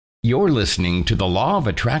You're listening to the Law of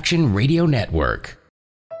Attraction Radio Network.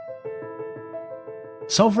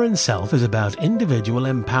 Sovereign Self is about individual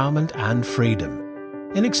empowerment and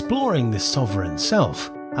freedom. In exploring this sovereign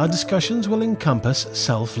self, our discussions will encompass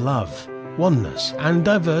self-love, oneness, and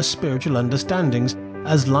diverse spiritual understandings,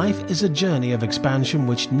 as life is a journey of expansion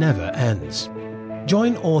which never ends.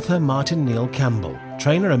 Join author Martin Neil Campbell,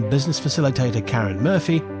 trainer and business facilitator Karen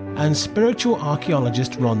Murphy, and spiritual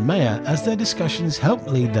archaeologist Ron Mayer as their discussions help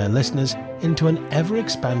lead their listeners into an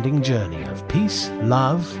ever-expanding journey of peace,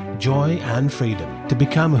 love, joy, and freedom to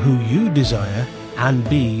become who you desire and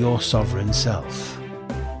be your sovereign self.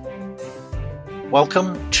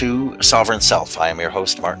 Welcome to Sovereign Self. I am your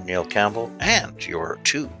host, Martin Neil Campbell, and your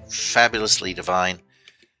two fabulously divine,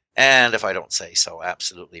 and if I don't say so,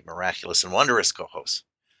 absolutely miraculous and wondrous co-hosts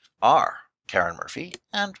are Karen Murphy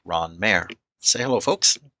and Ron Mayer. Say hello,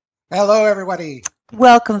 folks. Hello, everybody.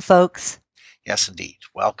 Welcome, folks. Yes, indeed.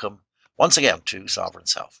 Welcome once again to Sovereign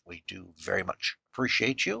Self. We do very much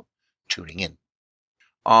appreciate you tuning in.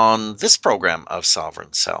 On this program of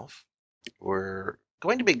Sovereign Self, we're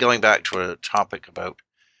going to be going back to a topic about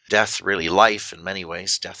death, really life in many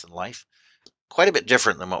ways, death and life. Quite a bit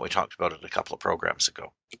different than what we talked about a couple of programs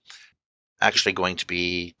ago. Actually going to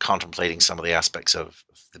be contemplating some of the aspects of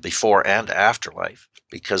the before and after life,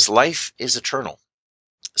 because life is eternal.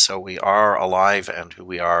 So we are alive and who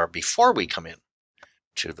we are before we come in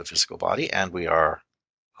to the physical body, and we are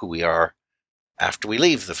who we are after we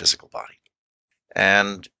leave the physical body.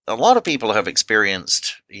 And a lot of people have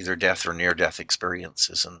experienced either death or near-death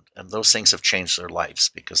experiences, and those things have changed their lives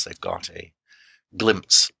because they've got a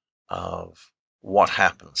glimpse of what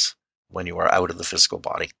happens when you are out of the physical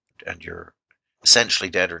body and you're essentially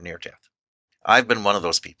dead or near death. I've been one of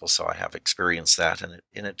those people, so I have experienced that, and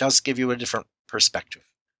it does give you a different perspective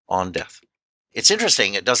on death. It's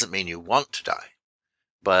interesting, it doesn't mean you want to die,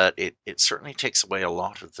 but it certainly takes away a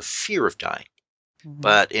lot of the fear of dying. Mm-hmm.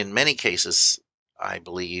 But in many cases, I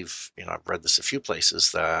believe, I've read this a few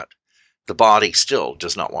places, that the body still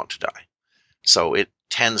does not want to die. So it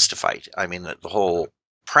tends to fight. I mean, the whole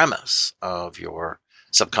premise of your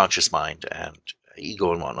subconscious mind and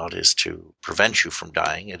ego and whatnot is to prevent you from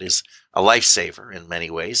dying. It is a lifesaver in many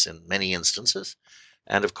ways, in many instances.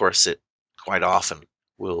 And of course, it quite often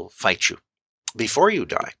will fight you before you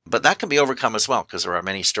die. But that can be overcome as well, because there are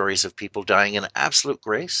many stories of people dying in absolute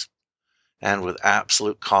grace and with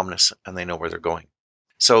absolute calmness, and they know where they're going.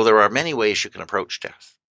 So there are many ways you can approach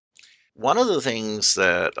death. One of the things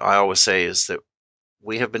that I always say is that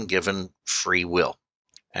we have been given free will,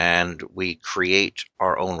 and we create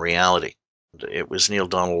our own reality. It was Neale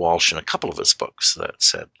Donald Walsch in a couple of his books that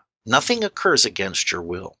said, "Nothing occurs against your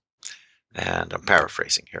will." And I'm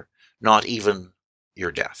paraphrasing here, not even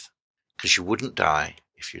your death, because you wouldn't die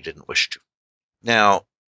if you didn't wish to. Now,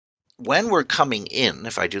 when we're coming in,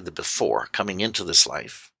 if I do the before, coming into this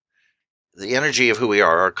life, the energy of who we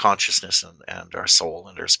are, our consciousness and our soul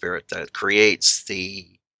and our spirit, that creates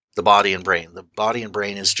the body and brain. The body and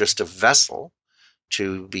brain is just a vessel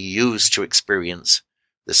to be used to experience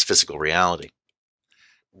this physical reality.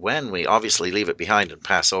 When we obviously leave it behind and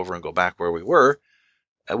pass over and go back where we were,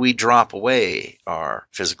 we drop away our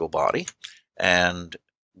physical body. And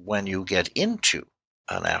when you get into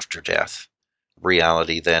an after-death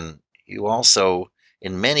reality, then you also,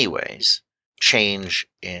 in many ways, change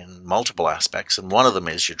in multiple aspects. And one of them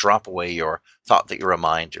is you drop away your thought that you're a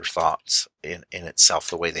mind, your thoughts in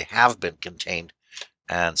itself, the way they have been contained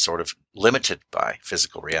and sort of limited by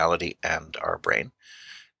physical reality and our brain.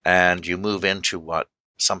 And you move into what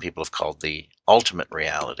some people have called the ultimate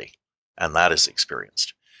reality, and that is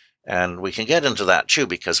experienced. And we can get into that too,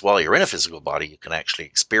 because while you're in a physical body, you can actually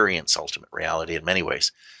experience ultimate reality in many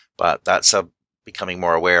ways. But that's becoming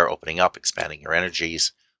more aware, opening up, expanding your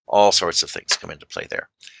energies, all sorts of things come into play there.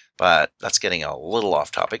 But that's getting a little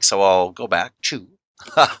off topic, so I'll go back to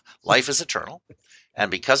life is eternal.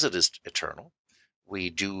 And because it is eternal,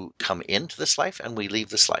 we do come into this life and we leave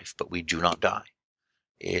this life, but we do not die.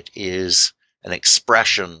 It is an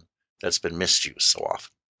expression that's been misused so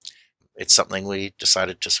often. It's something we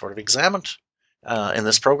decided to sort of examine in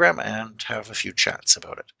this program and have a few chats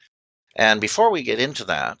about it. And before we get into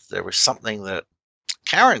that, there was something that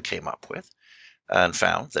Karen came up with and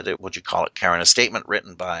found that would you call it, Karen, a statement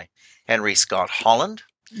written by Henry Scott Holland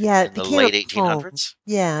in the late 1800s.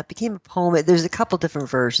 Yeah, it became a poem. There's a couple different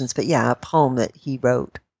versions, but yeah, a poem that he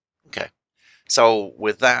wrote. Okay. So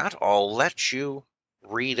with that, I'll let you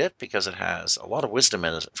read it because it has a lot of wisdom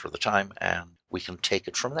in it for the time, and we can take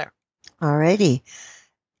it from there. Alrighty.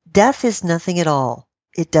 Death is nothing at all.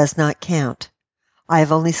 It does not count. I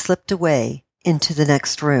have only slipped away into the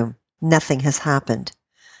next room. Nothing has happened.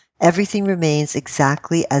 Everything remains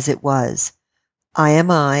exactly as it was. I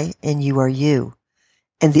am I, and you are you.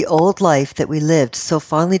 And the old life that we lived so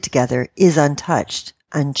fondly together is untouched,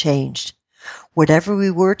 unchanged. Whatever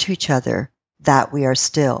we were to each other, that we are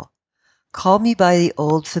still. Call me by the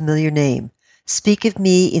old familiar name. Speak of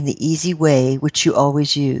me in the easy way which you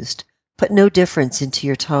always used. Put no difference into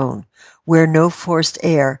your tone. Wear no forced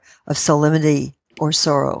air of solemnity or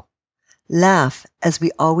sorrow. Laugh as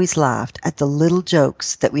we always laughed at the little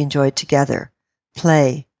jokes that we enjoyed together.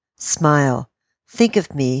 Play, smile, think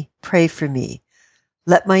of me, pray for me.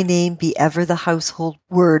 Let my name be ever the household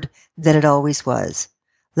word that it always was.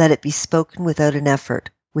 Let it be spoken without an effort,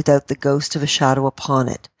 without the ghost of a shadow upon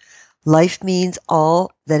it. Life means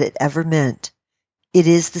all that it ever meant. It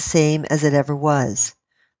is the same as it ever was.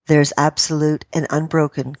 There is absolute and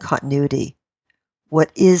unbroken continuity.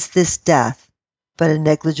 What is this death but a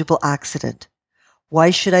negligible accident? Why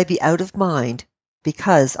should I be out of mind?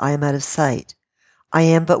 Because I am out of sight. I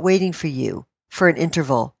am but waiting for you, for an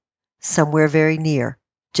interval, somewhere very near,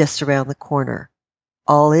 just around the corner.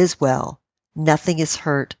 All is well. Nothing is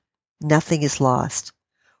hurt. Nothing is lost.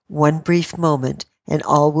 One brief moment, and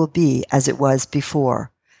all will be as it was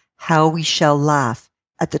before. How we shall laugh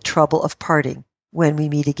at the trouble of parting when we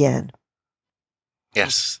meet again.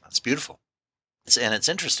 Yes, that's beautiful. And it's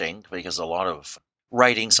interesting because a lot of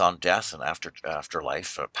writings on death and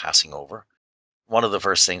afterlife, passing over, one of the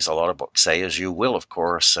first things a lot of books say is you will, of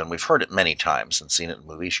course, and we've heard it many times and seen it in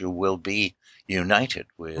movies, you will be united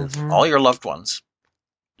with Mhm. all your loved ones,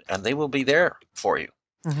 and they will be there for you.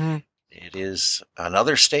 Mm-hmm. It is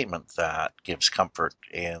another statement that gives comfort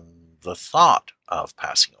in the thought of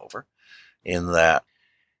passing over, in that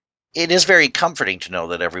it is very comforting to know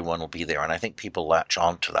that everyone will be there, and I think people latch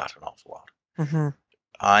on to that an awful lot. Mm-hmm.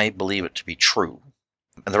 I believe it to be true.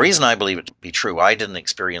 And the reason I believe it to be true, I didn't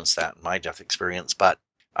experience that in my death experience, but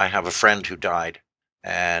I have a friend who died,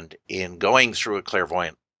 and in going through a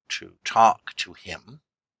clairvoyant to talk to him,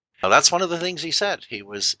 now that's one of the things he said. He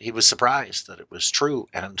was surprised that it was true,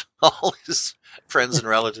 and all his friends and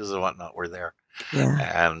relatives and whatnot were there.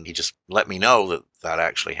 Yeah. And he just let me know that that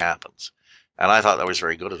actually happens. And I thought that was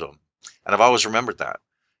very good of him. And I've always remembered that.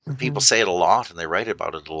 People Mhm. say it a lot and they write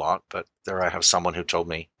about it a lot, but there I have someone who told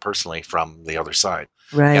me personally from the other side.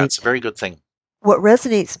 Yeah, Right. it's a very good thing. What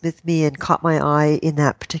resonates with me and caught my eye in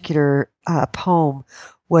that particular poem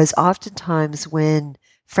was oftentimes when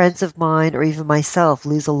friends of mine or even myself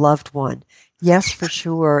lose a loved one. Yes, for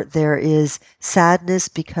sure, there is sadness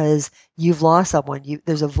because you've lost someone.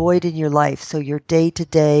 There's a void in your life, so your day to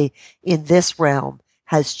day in this realm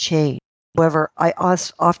has changed. However, I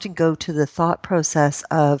often go to the thought process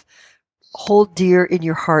of hold dear in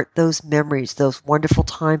your heart those memories, those wonderful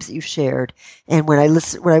times that you shared. And when I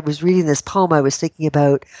was reading this poem, I was thinking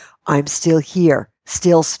about, I'm still here,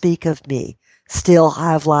 still speak of me, still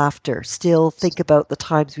have laughter, still think about the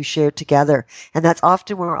times we shared together. And that's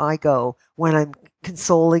often where I go when I'm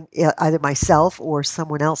consoling either myself or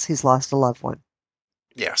someone else who's lost a loved one.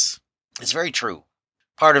 Yes, it's very true.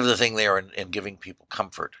 Part of the thing there in giving people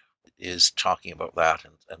comfort is talking about that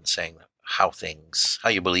and saying how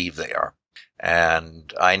you believe they are.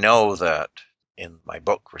 And I know that in my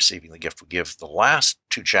book, Receiving the Gift We Give, the last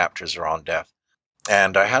 2 chapters are on death.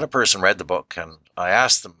 And I had a person read the book, and I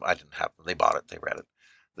asked them, I didn't have them, they bought it, they read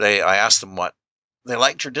it. I asked them what they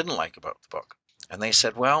liked or didn't like about the book. And they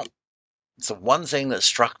said, well, the one thing that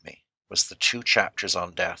struck me was the 2 chapters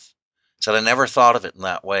on death. Said I never thought of it in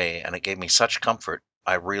that way, and it gave me such comfort.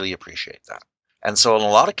 I really appreciate that. And so in a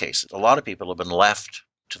lot of cases, a lot of people have been left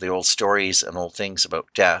to the old stories and old things about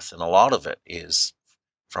death, and a lot of it is,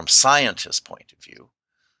 from scientists' point of view,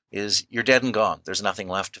 is you're dead and gone. There's nothing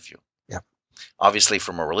left of you. Yep. Obviously,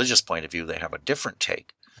 from a religious point of view, they have a different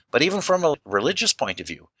take. But even from a religious point of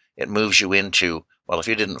view, it moves you into, well, if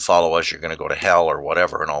you didn't follow us, you're going to go to hell or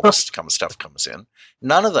whatever, and all this kind of stuff comes in.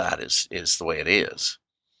 None of that is the way it is.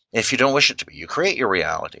 If you don't wish it to be, you create your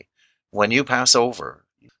reality. When you pass over,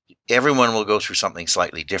 everyone will go through something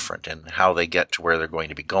slightly different in how they get to where they're going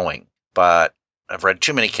to be going. But I've read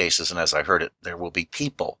too many cases, and as I heard it, there will be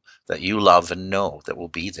people that you love and know that will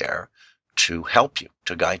be there to help you,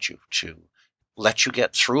 to guide you, to let you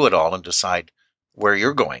get through it all and decide where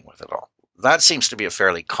you're going with it all. That seems to be a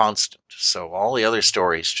fairly constant. So all the other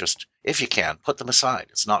stories, just, if you can, put them aside.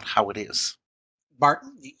 It's not how it is.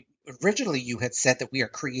 Martin, originally you had said that we are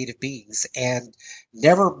creative beings, and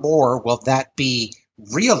never more will that be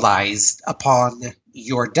realized upon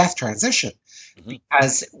your death transition. Mhm.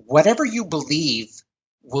 Because whatever you believe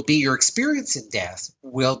will be your experience in death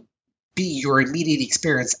will be your immediate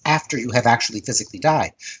experience after you have actually physically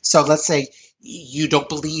died. So let's say you don't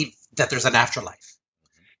believe that there's an afterlife.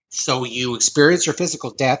 So you experience your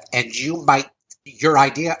physical death, and your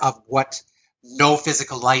idea of what no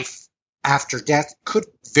physical life after death could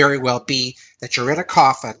very well be that you're in a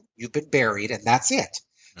coffin, you've been buried, and that's it.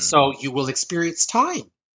 So you will experience time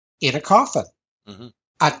in a coffin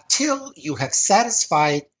until you have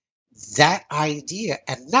satisfied that idea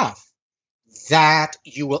enough that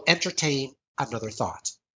you will entertain another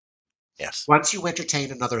thought. Yes. Once you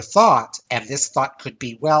entertain another thought, and this thought could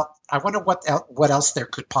be, well, I wonder what else there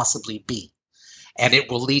could possibly be. And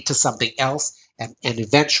it will lead to something else. And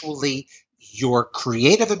eventually, your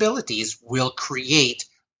creative abilities will create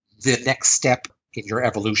the next step in your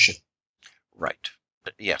evolution. Right.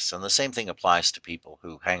 Yes, and the same thing applies to people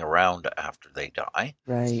who hang around after they die,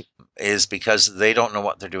 Right. is because they don't know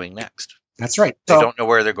what they're doing next. That's right. They don't know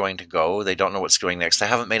where they're going to go. They don't know what's going next. They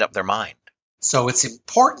haven't made up their mind. So it's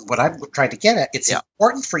important, what I'm trying to get at, it's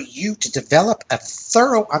important for you to develop a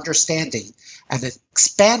thorough understanding and an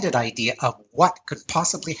expanded idea of what could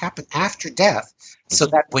possibly happen after death, so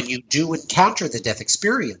that when you do encounter the death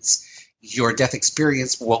experience, your death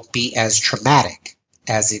experience won't be as traumatic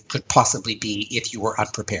as it could possibly be if you were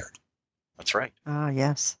unprepared. That's right. Ah,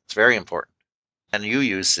 yes. It's very important. And you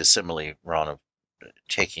use the simile, Ron, of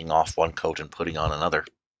taking off one coat and putting on another.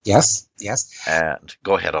 Yes. And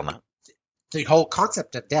go ahead on that. The whole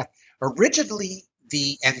concept of death. Originally,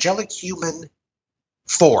 the angelic human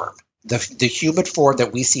form, the human form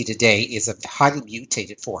that we see today, is a highly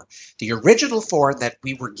mutated form. The original form that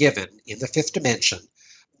we were given in the fifth dimension,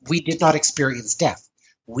 we did not experience death.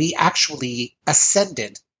 We actually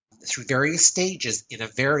ascended through various stages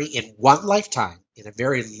in one lifetime, in a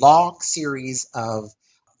very long series of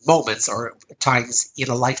moments or times in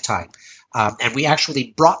a lifetime. And we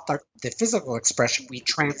actually brought the physical expression, we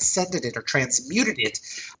transcended it or transmuted it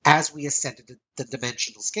as we ascended the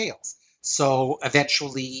dimensional scales. So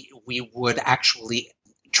eventually we would actually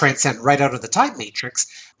transcend right out of the time matrix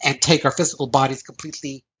and take our physical bodies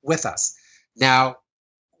completely with us. Now,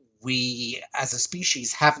 we as a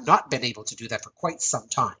species have not been able to do that for quite some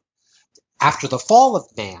time. After the fall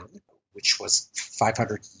of man, which was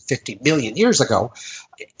 550 million years ago,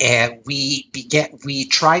 and we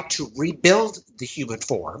tried to rebuild the human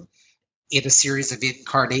form in a series of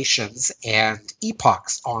incarnations and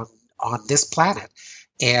epochs on this planet.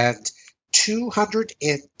 And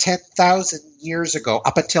 210,000 years ago,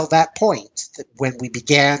 up until that point, when we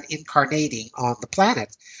began incarnating on the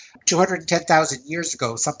planet, 210,000 years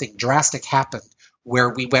ago, something drastic happened where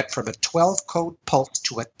we went from a 12-code pulse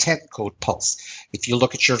to a 10-code pulse. If you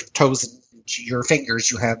look at your toes and your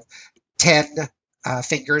fingers, you have 10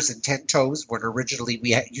 fingers and 10 toes, when originally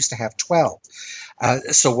we used to have 12.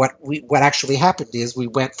 So what actually happened is we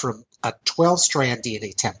went from a 12-strand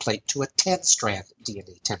DNA template to a 10-strand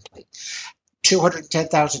DNA template.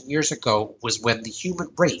 210,000 years ago was when the human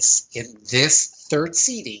race in this third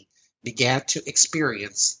seeding began to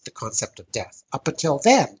experience the concept of death. Up until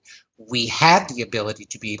then, we had the ability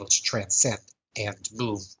to be able to transcend and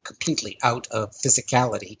move completely out of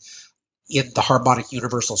physicality in the harmonic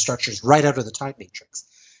universal structures right out of the time matrix.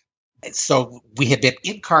 And so we have been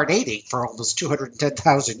incarnating for almost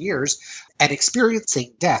 210,000 years and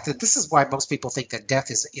experiencing death. And this is why most people think that death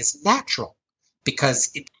is natural,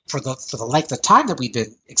 because for the length of time that we've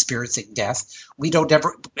been experiencing death,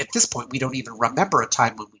 at this point, we don't even remember a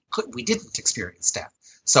time when we didn't experience death.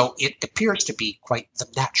 So it appears to be quite the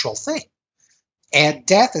natural thing. And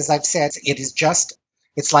death, as I've said,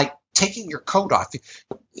 it's like taking your coat off.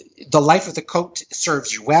 The life of the coat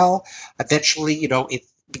serves you well. Eventually, it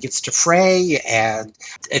begins to fray and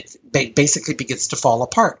it basically begins to fall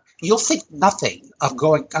apart. You'll think nothing of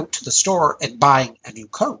going out to the store and buying a new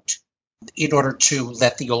coat in order to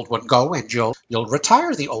let the old one go, and you'll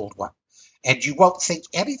retire the old one. And you won't think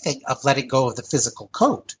anything of letting go of the physical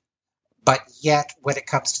coat. But yet, when it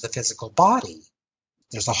comes to the physical body,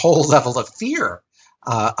 there's a whole level of fear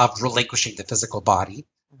of relinquishing the physical body.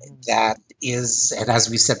 That is, and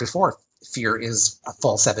as we said before, fear is a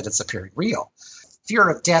false evidence appearing real. Fear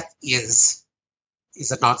of death is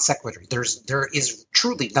a non sequitur. There is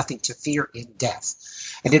truly nothing to fear in death.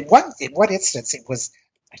 And in one instance, it was,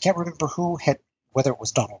 I can't remember whether it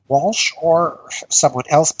was Donald Walsh or someone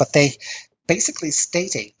else, but they basically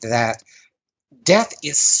stating that death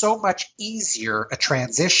is so much easier a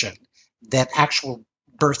transition than actual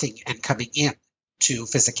birthing and coming in to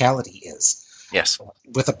physicality is. Yes.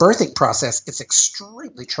 With a birthing process, it's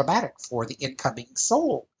extremely traumatic for the incoming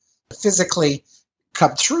soul. Physically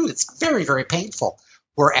come through, it's very, very painful.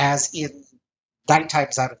 Whereas in 9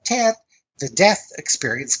 times out of 10, the death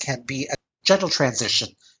experience can be a gentle transition.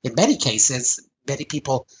 In many cases, many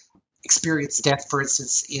people experience death, for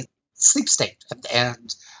instance, in sleep state.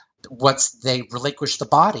 And Once they relinquish the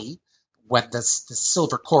body, when the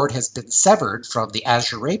silver cord has been severed from the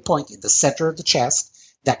azure point in the center of the chest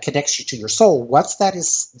that connects you to your soul, once that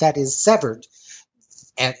is severed,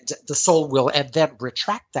 and the soul will and then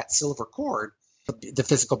retract that silver cord, the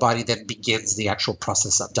physical body then begins the actual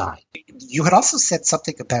process of dying. You had also said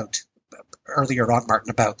something about earlier on,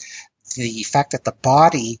 Martin, about the fact that the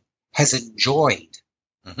body has enjoyed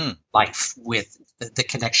life with the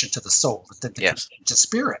connection to the soul, the connection to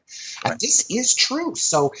spirit, and this is true.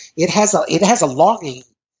 So it has a longing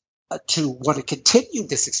to want to continue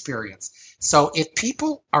this experience. So if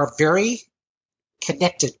people are very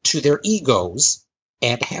connected to their egos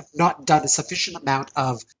and have not done a sufficient amount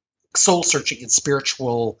of soul searching and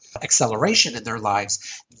spiritual acceleration in their lives,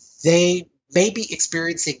 they may be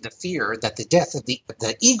experiencing the fear that the death of the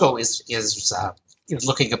ego is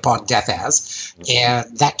looking upon death as,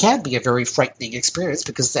 and that can be a very frightening experience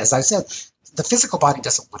because, as I said, the physical body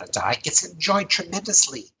doesn't want to die. It's enjoyed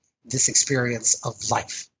tremendously this experience of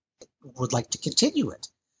life. It would like to continue it.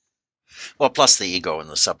 Well, plus the ego in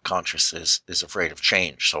the subconscious is afraid of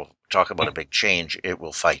change. So talk about a big change, it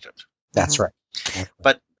will fight it. That's right.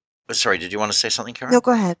 But, sorry, did you want to say something, Karen? No,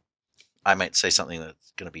 go ahead. I might say something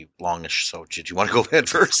that's going to be longish, so did you want to go ahead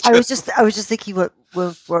first? I was just thinking what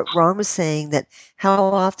Ron was saying, that how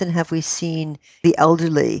often have we seen the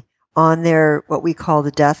elderly on their, what we call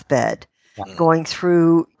the deathbed, going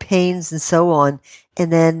through pains and so on,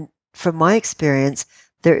 and then from my experience,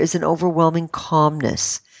 there is an overwhelming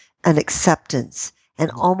calmness and acceptance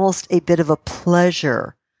and almost a bit of a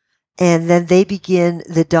pleasure. And then they begin,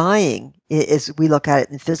 the dying, as we look at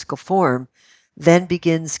it in physical form, then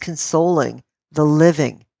begins consoling the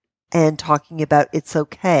living and talking about, it's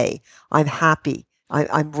okay, I'm happy,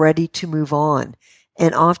 I'm ready to move on.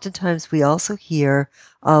 And oftentimes we also hear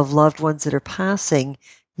of loved ones that are passing.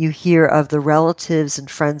 You hear of the relatives and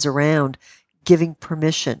friends around giving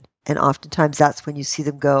permission. And oftentimes that's when you see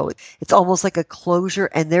them go. It's almost like a closure,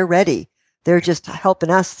 and they're ready. They're just helping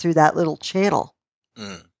us through that little channel.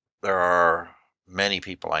 There are many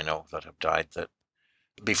people I know that have died that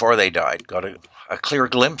before they died got a clear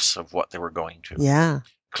glimpse of what they were going to. Yeah.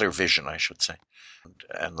 Clear vision, I should say.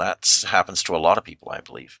 And that happens to a lot of people, I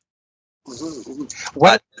believe. I just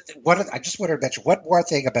wanted to mention one more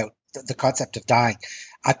thing about the concept of dying.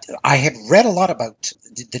 I have read a lot about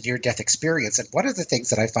the near-death experience, and one of the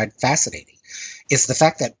things that I find fascinating is the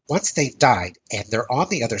fact that once they've died and they're on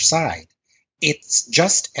the other side, it's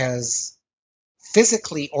just as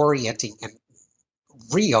physically orienting and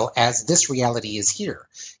real as this reality is here,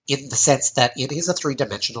 in the sense that it is a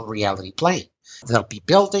three-dimensional reality plane. There'll be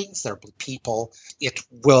buildings, there'll be people. It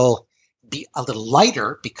will be a little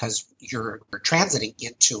lighter because you're transiting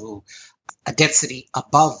into a density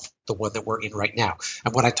above the one that we're in right now.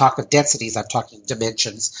 And when I talk of densities, I'm talking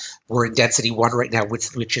dimensions. We're in density 1 right now,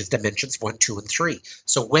 which is dimensions 1, 2, and 3.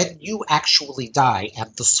 So when you actually die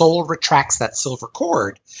and the soul retracts that silver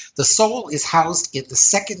cord, the soul is housed in the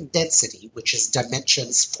second density, which is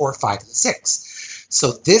dimensions 4, 5, and 6.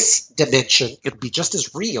 So this dimension, it'll be just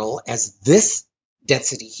as real as this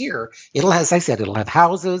density here. It'll, as I said, it'll have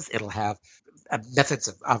houses, it'll have methods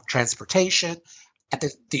of transportation. And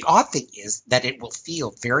the odd thing is that it will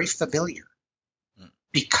feel very familiar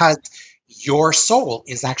because your soul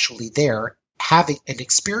is actually there having an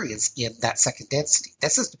experience in that second density.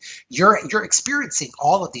 This is you're experiencing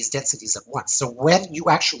all of these densities at once. So when you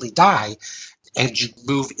actually die and you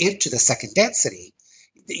move into the second density,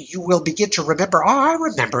 you will begin to remember, I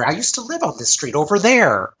remember I used to live on this street over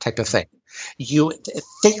there, type of thing.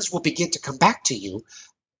 Things will begin to come back to you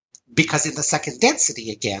because in the second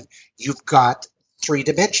density, again, you've got 3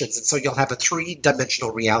 dimensions, and so you'll have a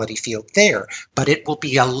 3-dimensional reality field there, but it will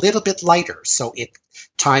be a little bit lighter, so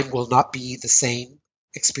time will not be the same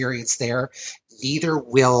experience there. Neither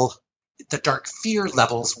will the dark fear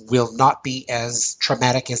levels will not be as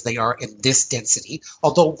traumatic as they are in this density,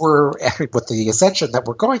 although with the ascension that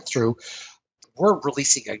we're going through, we're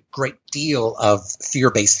releasing a great deal of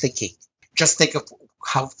fear-based thinking. Just think of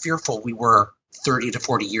how fearful we were 30 to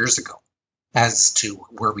 40 years ago as to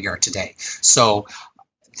where we are today. So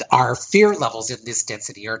our fear levels in this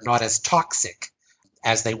density are not as toxic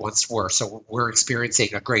as they once were. So we're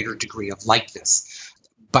experiencing a greater degree of lightness.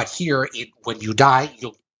 But here, when you die,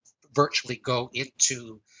 you'll virtually go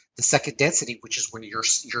into the second density, which is where your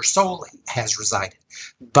soul has resided.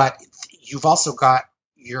 But you've also got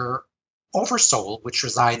your oversoul, which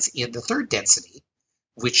resides in the third density,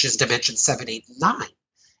 which is dimension 7, 8, and 9.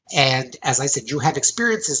 And as I said, you have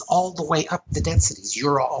experiences all the way up the densities.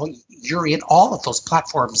 You're in all of those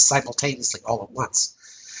platforms simultaneously all at once.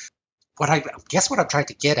 What I'm trying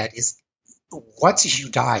to get at is once you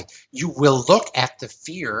die, you will look at the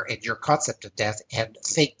fear and your concept of death and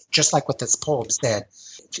think, just like what this poem said,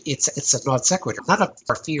 it's a non sequitur. None of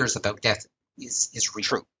our fears about death is real.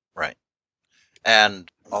 True, right.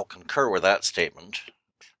 And I'll concur with that statement.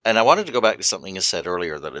 And I wanted to go back to something you said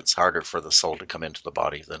earlier, that it's harder for the soul to come into the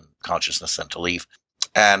body than consciousness and to leave.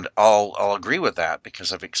 And I'll agree with that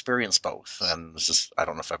because I've experienced both. And this is, I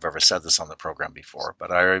don't know if I've ever said this on the program before,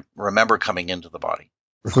 but I remember coming into the body.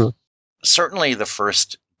 Mhm. Certainly the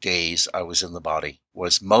first days I was in the body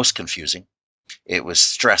was most confusing. It was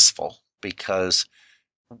stressful because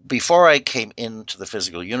before I came into the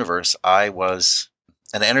physical universe, I was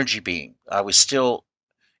an energy being. I was still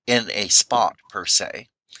in a spot per se,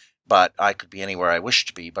 but I could be anywhere I wished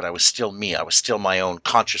to be, but I was still me. I was still my own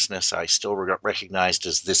consciousness. I still recognized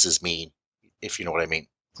as this is me, if you know what I mean.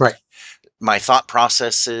 Right. My thought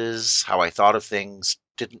processes, how I thought of things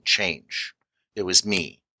didn't change. It was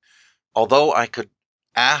me. Although I could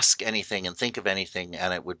ask anything and think of anything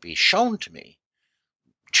and it would be shown to me,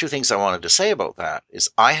 two things I wanted to say about that is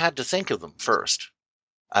I had to think of them first,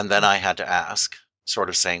 and then I had to ask, sort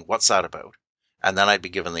of saying, what's that about? And then I'd be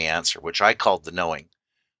given the answer, which I called the knowing.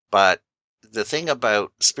 But the thing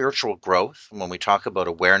about spiritual growth, when we talk about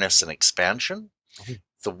awareness and expansion, Mhm.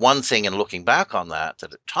 the one thing in looking back on that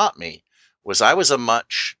it taught me was I was a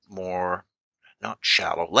much more, not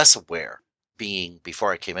shallow, less aware being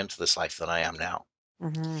before I came into this life than I am now.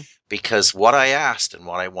 Hmm. Because what I asked and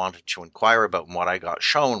what I wanted to inquire about and what I got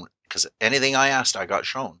shown, because anything I asked, I got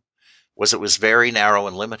shown, it was very narrow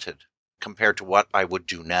and limited compared to what I would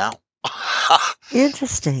do now.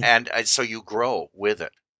 Interesting. And so you grow with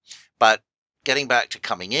it. But getting back to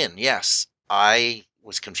coming in, yes, I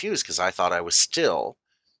was confused because I thought I was still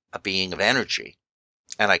a being of energy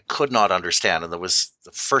and I could not understand. And there was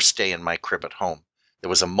the first day in my crib at home, there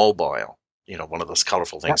was a mobile, one of those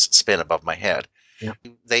colorful Yep. things that spin above my head. Yep.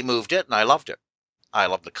 They moved it and I loved it. I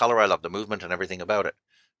loved the color, I loved the movement and everything about it.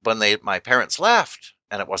 When my parents left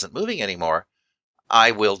and it wasn't moving anymore,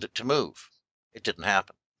 I willed it to move. It didn't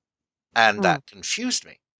happen. And Hmm. that confused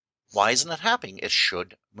me. Why isn't it happening? It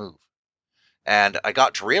should move. And I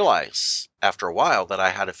got to realize after a while that I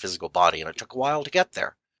had a physical body, and it took a while to get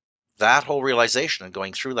there. That whole realization and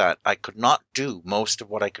going through that, I could not do most of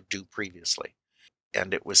what I could do previously.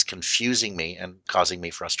 And it was confusing me and causing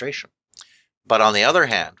me frustration. But on the other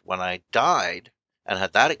hand, when I died and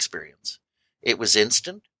had that experience, it was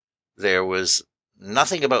instant. There was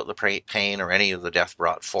nothing about the pain or any of the death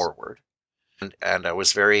brought forward. And I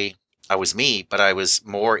was me, but I was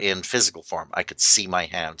more in physical form. I could see my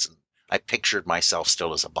hands and I pictured myself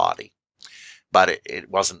still as a body, but it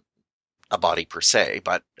wasn't a body per se,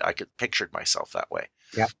 but I could pictured myself that way.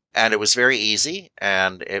 Yeah. And it was very easy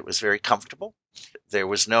and it was very comfortable. There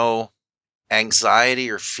was no anxiety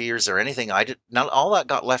or fears or anything. None, all that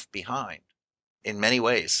got left behind in many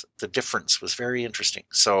ways. The difference was very interesting.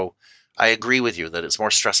 So I agree with you that it's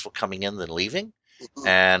more stressful coming in than leaving. Mhm.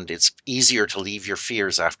 And it's easier to leave your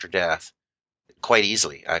fears after death quite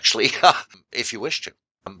easily, actually, if you wish to.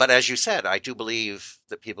 But as you said, I do believe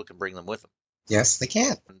that people can bring them with them. Yes, they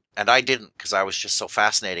can. And I didn't because I was just so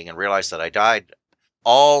fascinating and realized that I died.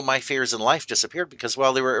 All my fears in life disappeared because,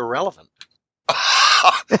 well, they were irrelevant.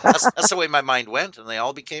 That's the way my mind went, and they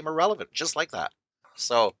all became irrelevant, just like that.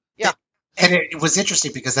 So, yeah. And it was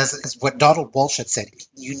interesting because as what Donald Walsh had said,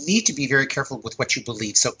 you need to be very careful with what you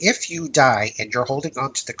believe. So if you die and you're holding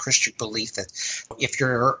on to the Christian belief that if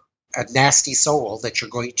you're a nasty soul, that you're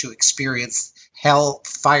going to experience hell,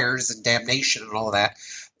 fires, and damnation and all of that,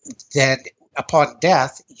 then upon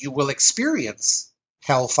death, you will experience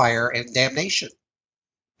hellfire and damnation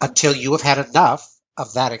until you have had enough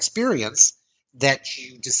of that experience that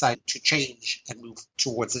you decide to change and move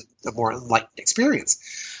towards a more enlightened experience.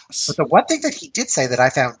 But the one thing that he did say that I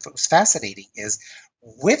found was fascinating is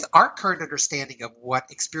with our current understanding of what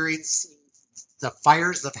experiencing the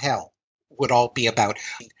fires of hell would all be about,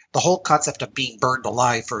 the whole concept of being burned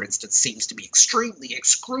alive, for instance, seems to be extremely,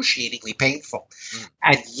 excruciatingly painful. Mm.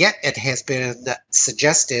 And yet it has been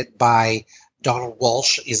suggested by Donald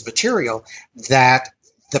Walsh's material that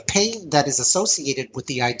the pain that is associated with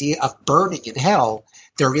the idea of burning in hell,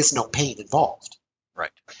 there is no pain involved.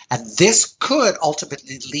 Right. And this could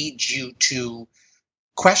ultimately lead you to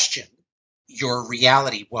question your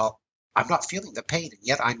reality. Well, I'm not feeling the pain, and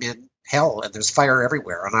yet I'm in hell and there's fire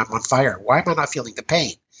everywhere and I'm on fire. Why am I not feeling the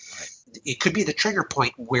pain? Right. It could be the trigger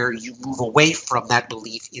point where you move away from that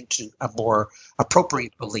belief into a more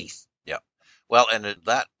appropriate belief. Yeah. Well, and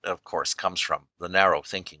that, of course, comes from the narrow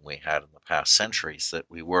thinking we had in the past centuries that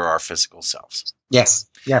we were our physical selves. Yes.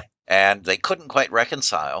 Yeah. And they couldn't quite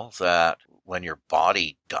reconcile that when your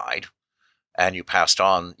body died, and you passed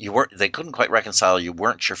on, they couldn't quite reconcile you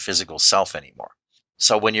weren't your physical self anymore.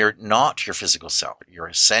 So when you're not your physical self, you're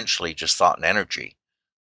essentially just thought and energy.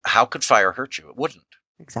 How could fire hurt you? It wouldn't.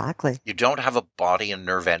 Exactly. You don't have a body and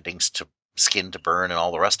nerve endings to skin to burn and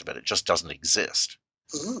all the rest of it. It just doesn't exist.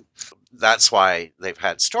 Mhm. That's why they've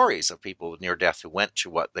had stories of people with near death who went to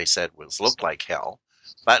what they said looked like hell.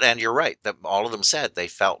 And you're right, that all of them said they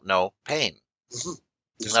felt no pain. Mhm.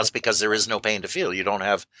 And that's because there is no pain to feel. You don't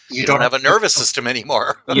have You don't have a nervous system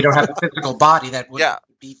anymore. You don't have a physical body that would Yeah,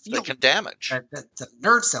 be that feeling. can damage. The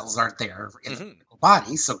nerve cells aren't there in the Mhm. physical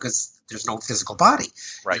body, so because there's no physical body,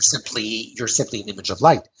 Right. you're simply an image of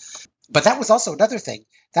light. But that was also another thing.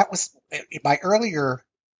 That was in my earlier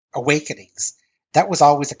awakenings. That was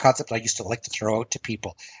always a concept I used to like to throw out to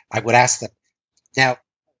people. I would ask them, now,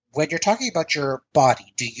 when you're talking about your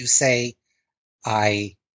body, do you say,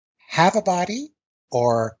 I have a body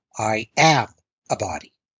or I am a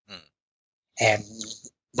body? Hmm. And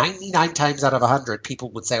 99 times out of 100,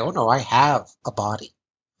 people would say, oh, no, I have a body.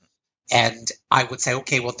 And I would say,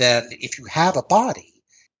 okay, well, then if you have a body,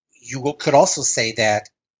 could also say that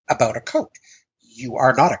about a coat. You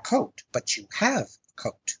are not a coat, but you have a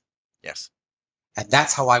coat. Yes. And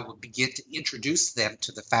that's how I would begin to introduce them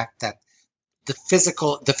to the fact that the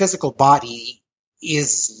physical body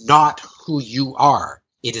is not who you are.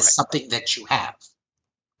 It is Right. something that you have.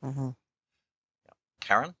 Hmm.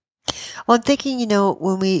 Karen? Well, I'm thinking,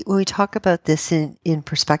 when we talk about this in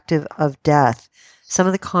perspective of death, some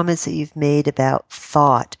of the comments that you've made about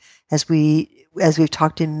thought, as we've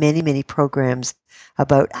talked in many, many programs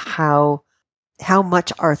about how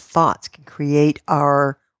much our thoughts can create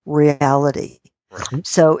our reality. Right.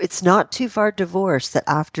 So it's not too far divorced that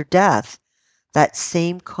after death, that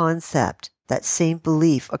same concept, that same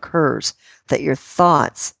belief occurs, that your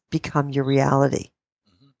thoughts become your reality.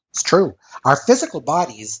 Mhm. It's true. Our physical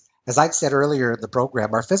bodies, as I'd said earlier in the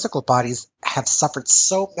program, our physical bodies have suffered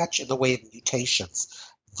so much in the way of mutations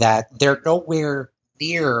that they're nowhere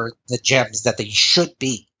near the gems that they should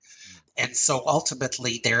be. And so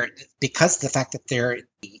ultimately, because of the fact that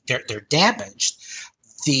they're damaged,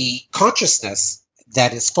 the consciousness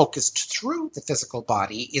that is focused through the physical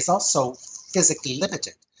body is also physically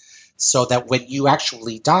limited. So that when you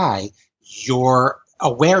actually die, your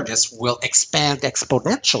awareness will expand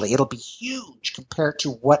exponentially. It'll be huge compared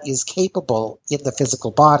to what is capable in the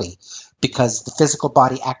physical body, because the physical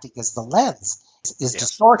body acting as the lens is Yes.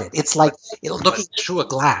 distorted. It's like looking through a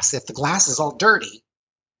glass. If the glass is all dirty,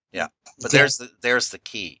 Yeah. But then there's the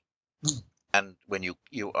key. Mm. And when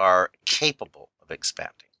you are capable of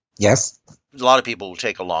expanding. yes. A lot of people will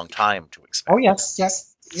take a long time to expand. Oh yes,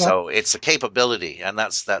 yes, yeah. So it's a capability, and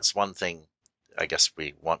that's one thing I guess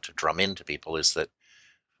we want to drum into people, is that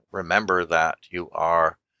remember that you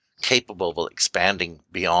are capable of expanding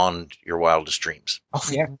beyond your wildest dreams. Oh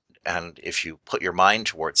yeah. And if you put your mind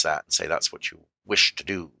towards that and say that's what you wish to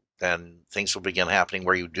do, then things will begin happening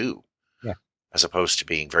where you do. Yeah. As opposed to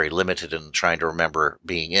being very limited and trying to remember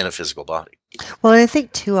being in a physical body. Well, I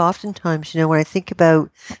think too oftentimes, when I think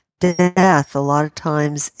about death, a lot of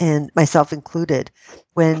times, and myself included,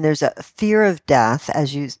 when there's a fear of death,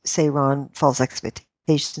 as you say, Ron, false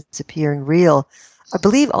expectations appearing real, I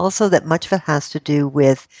believe also that much of it has to do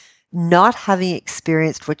with not having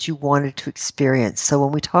experienced what you wanted to experience. So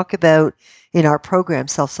when we talk about in our program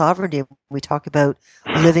self-sovereignty, we talk about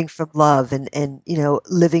living from love and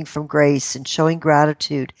living from grace and showing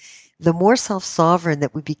gratitude. The more self-sovereign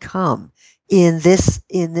that we become in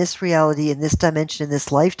this reality, in this dimension, in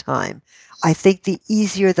this lifetime, I think the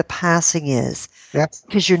easier the passing is, Yes.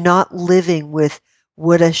 because you're not living with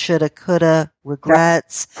woulda, shoulda, coulda,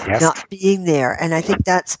 regrets, Yes. not being there. And I think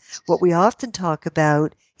that's what we often talk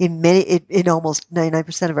about in almost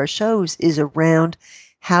 99% of our shows, is around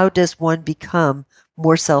how does one become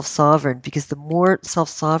more self-sovereign? Because the more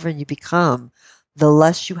self-sovereign you become, the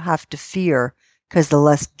less you have to fear, because the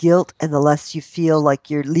less guilt and the less you feel like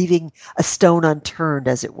you're leaving a stone unturned,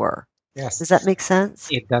 as it were. Yes. Does that make sense?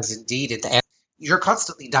 It does indeed. And you're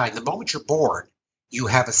constantly dying. The moment you're born, you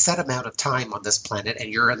have a set amount of time on this planet,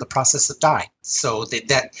 and you're in the process of dying. So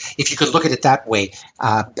that if you could look at it that way,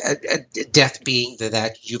 death being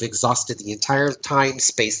that you've exhausted the entire time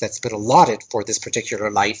space that's been allotted for this particular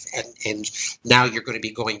life, and now you're going to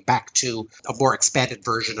be going back to a more expanded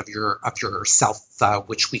version of yourself,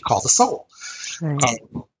 which we call the soul. Right.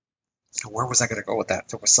 Where was I going to go with that?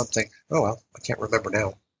 There was something. Oh well, I can't remember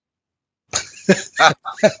now.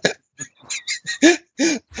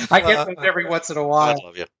 I get those every once in a I while.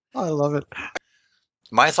 love you. I love it.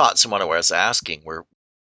 My thoughts on what I was asking were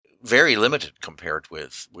very limited compared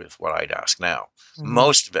with what I'd ask now. Mhm.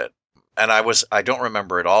 Most of it, And I don't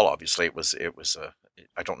remember it all, obviously.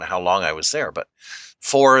 I don't know how long I was there, but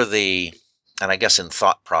and I guess in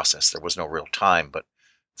thought process, there was no real time, but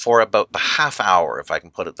for about the half hour, if I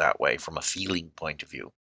can put it that way, from a feeling point of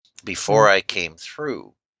view, before I came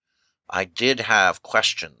through, I did have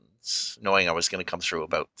questions, knowing I was going to come through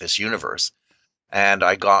about this universe. And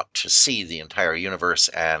I got to see the entire universe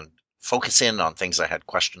and focus in on things I had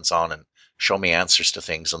questions on and show me answers to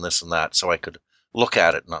things and this and that, so I could look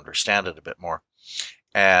at it and understand it a bit more.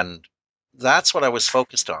 And that's what I was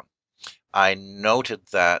focused on. I noted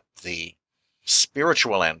that the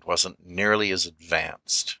spiritual end wasn't nearly as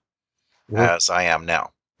advanced as I am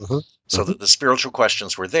now. So that the spiritual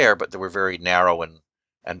questions were there, but they were very narrow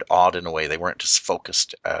and odd in a way. They weren't as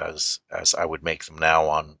focused as I would make them now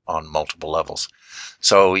on multiple levels.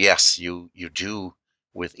 So yes, you do,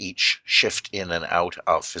 with each shift in and out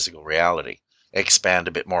of physical reality, expand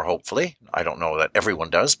a bit more, hopefully. I don't know that everyone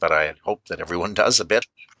does, but I hope that everyone does a bit.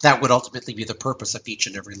 That would ultimately be the purpose of each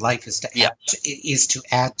and every life, is to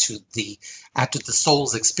add to the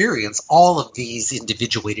soul's experience all of these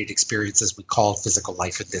individuated experiences we call physical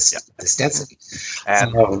life in this density.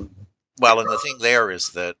 And and the thing there is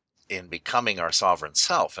that in becoming our sovereign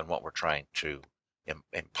self, and what we're trying to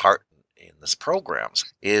impart in this program,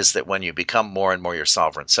 is that when you become more and more your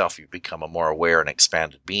sovereign self, you become a more aware and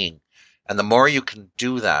expanded being. And the more you can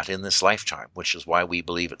do that in this lifetime, which is why we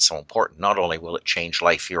believe it's so important, not only will it change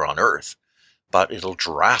life here on Earth, but it'll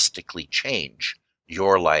drastically change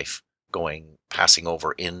your life passing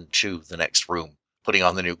over into the next room, putting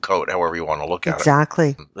on the new coat, however you want to look at it.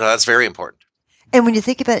 Exactly. That's very important. And when you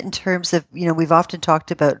think about it in terms of, we've often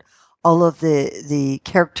talked about all of the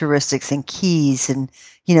characteristics and keys and,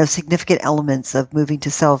 significant elements of moving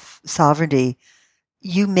to self-sovereignty,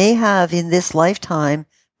 you may have in this lifetime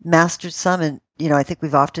mastered some, and, I think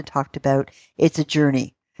we've often talked about it's a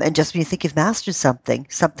journey. And just when you think you've mastered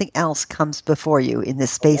something else comes before you in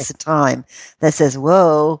this space of time that says,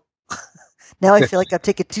 whoa, now I feel like I've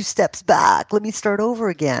taken 2 steps back. Let me start over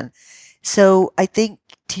again. So I think,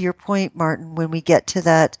 to your point, Martin, when we get to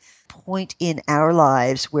that point in our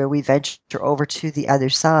lives where we venture over to the other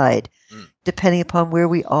side, depending upon where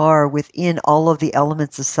we are within all of the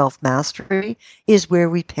elements of self-mastery, is where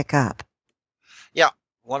we pick up. Yeah.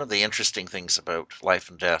 One of the interesting things about life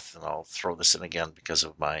and death, and I'll throw this in again because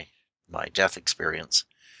of my death experience,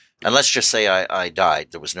 and let's just say I died.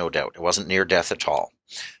 There was no doubt. It wasn't near death at all.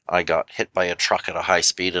 I got hit by a truck at a high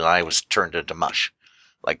speed and I was turned into mush.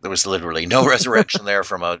 Like, there was literally no resurrection there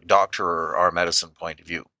from a doctor or our medicine point of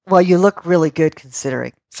view. Well, you look really good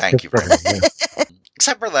considering. Thank you very much.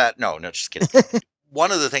 Except for that, no, just kidding.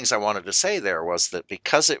 One of the things I wanted to say there was that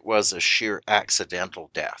because it was a sheer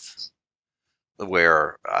accidental death,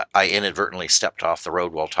 where I inadvertently stepped off the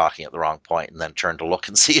road while talking at the wrong point and then turned to look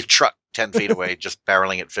and see a truck 10 feet away just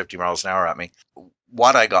barreling at 50 miles an hour at me.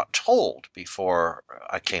 What I got told before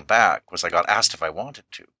I came back was I got asked if I wanted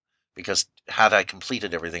to, because had I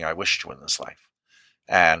completed everything I wished to in this life?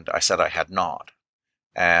 And I said I had not.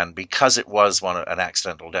 And because it was an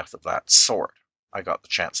accidental death of that sort, I got the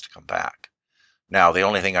chance to come back. Now, the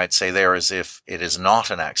only thing I'd say there is if it is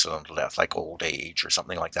not an accidental death, like old age or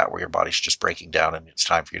something like that, where your body's just breaking down and it's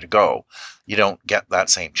time for you to go, you don't get that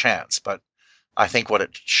same chance. But I think what it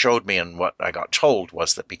showed me and what I got told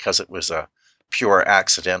was that because it was a pure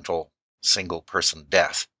accidental single-person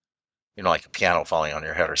death, like a piano falling on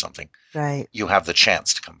your head or something, right, you have the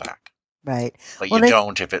chance to come back. Right. But you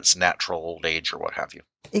don't if it's natural old age or what have you.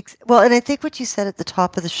 Well, and I think what you said at the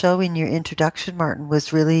top of the show in your introduction, Martin,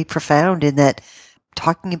 was really profound, in that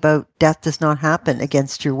talking about death does not happen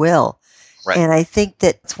against your will. Right. And I think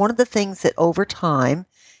that it's one of the things that over time,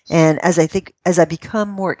 and as I become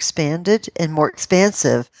more expanded and more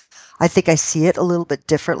expansive, I think I see it a little bit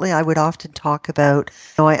differently. I would often talk about,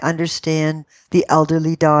 I understand the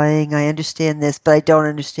elderly dying, I understand this, but I don't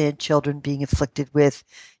understand children being afflicted with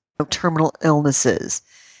terminal illnesses.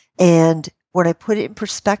 And when I put it in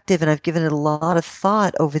perspective, and I've given it a lot of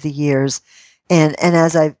thought over the years, and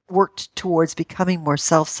as I've worked towards becoming more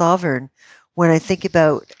self-sovereign, when I think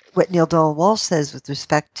about what Neale Donald Walsch says with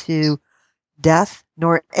respect to death,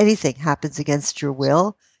 nor anything happens against your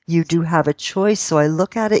will, you do have a choice. So I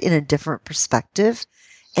look at it in a different perspective.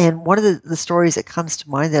 And one of the stories that comes to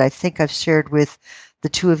mind that I think I've shared with the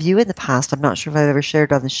two of you in the past, I'm not sure if I've ever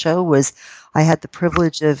shared on the show, was I had the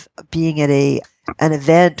privilege of being at an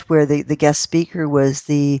event where the guest speaker was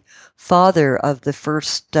the father of the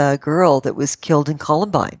first girl that was killed in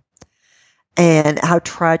Columbine. And how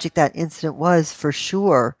tragic that incident was, for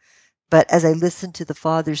sure. But as I listened to the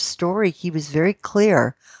father's story, he was very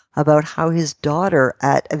clear about how his daughter,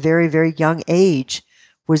 at a very, very young age,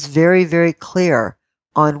 was very, very clear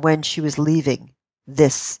on when she was leaving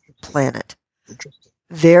this planet. Interesting.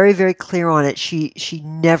 Very, very clear on it. She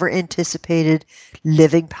never anticipated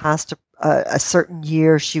living past a certain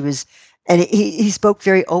year. She was, and he spoke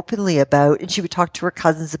very openly about, and she would talk to her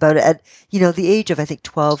cousins about it at, the age of, I think,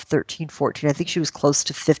 12, 13, 14. I think she was close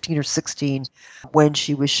to 15 or 16 when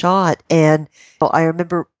she was shot. And I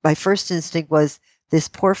remember my first instinct was this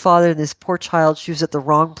poor father and this poor child, she was at the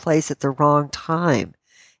wrong place at the wrong time.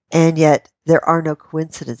 And yet there are no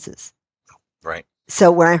coincidences. Right. So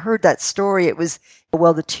when I heard that story, it was,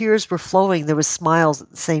 the tears were flowing. There was smiles at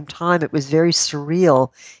the same time. It was very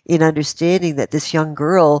surreal in understanding that this young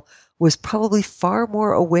girl was probably far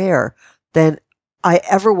more aware than I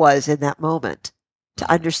ever was in that moment to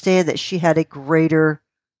understand that she had a greater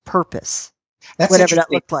purpose, whatever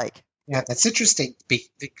that looked like. Yeah, that's interesting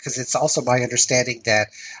because it's also my understanding that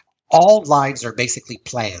all lives are basically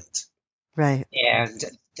planned. Right. And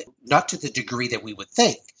not to the degree that we would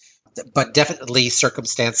think, but definitely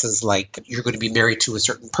circumstances like you're going to be married to a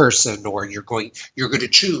certain person, or you're going to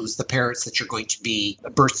choose the parents that you're going to be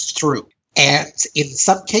birthed through. And in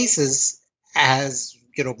some cases, as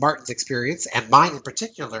Martin's experience and mine in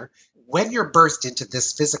particular, when you're birthed into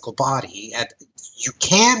this physical body, and you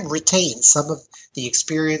can retain some of the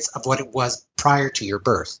experience of what it was prior to your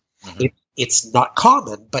birth. Mm-hmm. It's not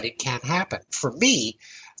common, but it can happen. For me,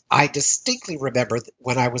 I distinctly remember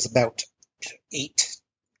when I was about 8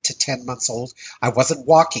 to 10 months old, I wasn't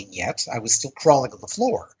walking yet. I was still crawling on the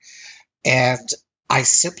floor. And I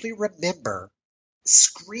simply remember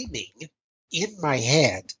screaming in my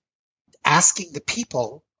head, asking the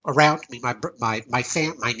people around me, my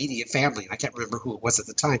immediate family, and I can't remember who it was at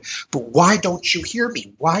the time, but why don't you hear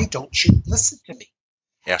me? Why don't you listen to me?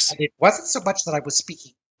 Yes. And it wasn't so much that I was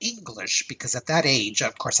speaking English, because at that age,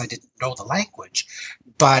 of course, I didn't know the language,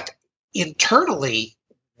 but internally,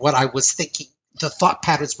 what I was thinking, the thought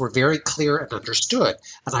patterns were very clear and understood,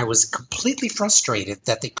 and I was completely frustrated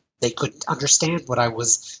that they couldn't understand what I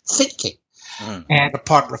was thinking. Mm. And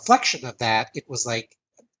upon reflection of that, it was like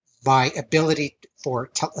my ability for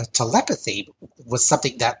telepathy was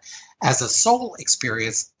something that, as a soul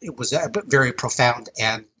experience, it was very profound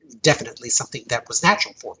and definitely something that was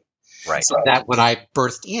natural for me. Right. So that when I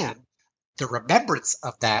birthed in, the remembrance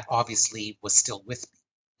of that obviously was still with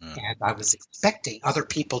me. Mm. And I was expecting other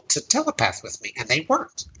people to telepath with me, and they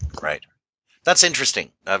weren't. Right. That's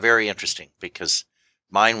interesting. Very interesting, because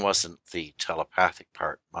mine wasn't the telepathic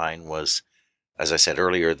part. Mine was, as I said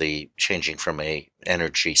earlier, the changing from a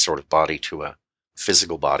energy sort of body to a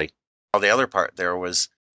physical body. The other part there was,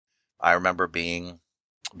 I remember being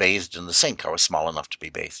bathed in the sink. I was small enough to be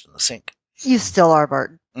bathed in the sink. You still are,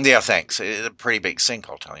 Barton. Yeah, thanks. It's a pretty big sink,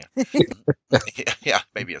 I'll tell you. Yeah,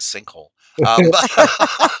 maybe a sinkhole.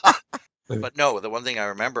 But no, the one thing I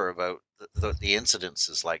remember about the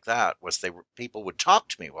incidences like that was people would talk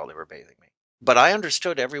to me while they were bathing me. But I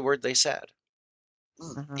understood every word they said.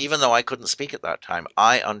 Mm-hmm. Even though I couldn't speak at that time,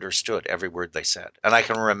 I understood every word they said. And I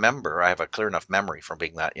can remember, I have a clear enough memory from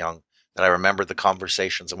being that young, that I remember the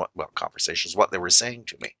conversations and what they were saying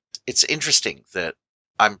to me. It's interesting that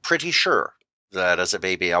I'm pretty sure that as a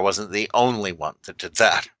baby, I wasn't the only one that did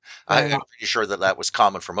that. I'm pretty sure that was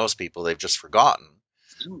common for most people. They've just forgotten.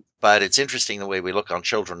 But it's interesting the way we look on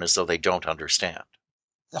children as though they don't understand.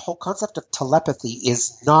 The whole concept of telepathy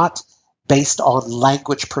is not based on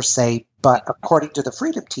language per se, but according to the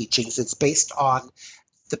freedom teachings, it's based on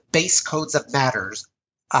the base codes of matters,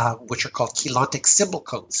 which are called cheilontic symbol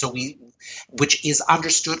codes. Which is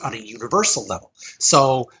understood on a universal level.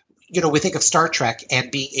 So, we think of Star Trek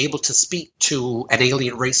and being able to speak to an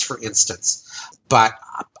alien race, for instance, but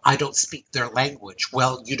I don't speak their language.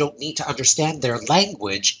 Well, you don't need to understand their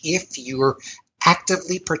language if you're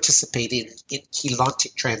actively participating in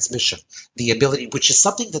cheilontic transmission, the ability, which is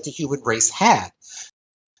something that the human race had.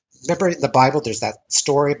 Remember in the Bible, there's that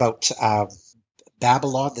story about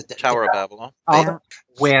Babylon, the Tower of Babylon,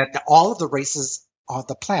 when all of the races on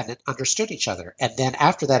the planet understood each other, and then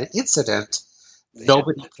after that incident,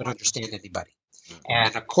 nobody could understand anybody. Mm-hmm.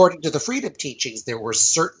 And according to the freedom teachings, there were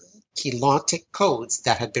certain cheilontic codes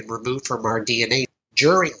that had been removed from our DNA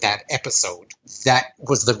during that episode. That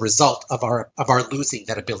was the result of our losing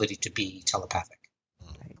that ability to be telepathic.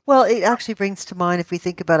 Well, it actually brings to mind, if we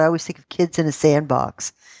think about, I always think of kids in a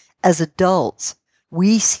sandbox. As adults,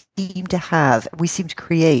 we seem to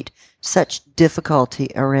create such difficulty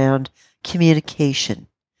around communication,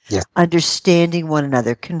 understanding one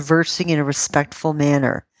another, conversing in a respectful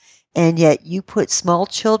manner. And yet you put small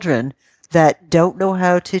children that don't know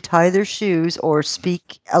how to tie their shoes or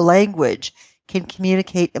speak a language can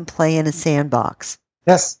communicate and play in a sandbox.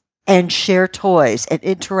 Yes. and share toys and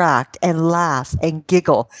interact and laugh and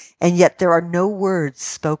giggle, and yet there are no words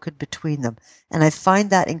spoken between them. And I find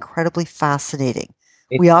that incredibly fascinating.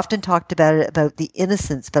 We often talked about it, about the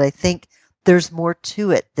innocence, but I think there's more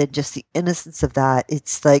to it than just the innocence of that.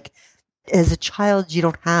 It's like, as a child, you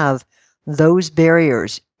don't have those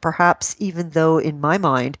barriers. Perhaps even though in my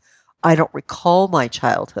mind, I don't recall my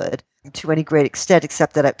childhood to any great extent,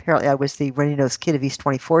 except that apparently I was the runny-nosed kid of East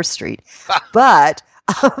 24th Street. But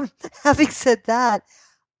having said that,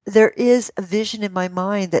 there is a vision in my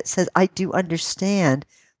mind that says I do understand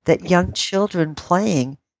that young children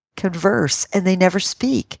playing converse and they never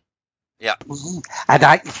speak. Yeah. And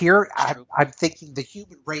I'm thinking the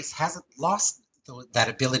human race hasn't lost that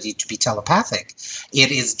ability to be telepathic.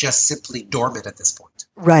 It is just simply dormant at this point.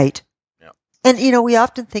 Right. Yeah. And, we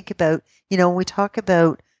often think about, when we talk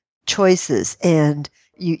about choices and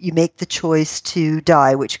you make the choice to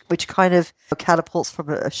die, which kind of catapults from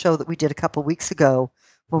a show that we did a couple of weeks ago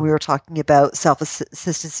when we were talking about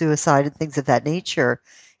self-assisted suicide and things of that nature.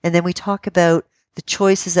 And then we talk about the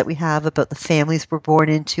choices that we have, about the families we're born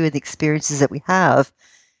into and the experiences that we have.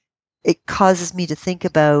 It causes me to think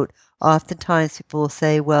about, oftentimes people will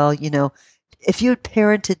say, well, if you had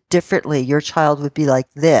parented differently, your child would be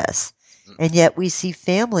like this. And yet we see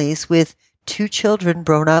families with 2 children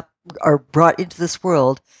brought into this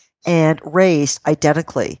world and raised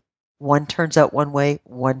identically. One turns out one way,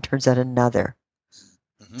 one turns out another.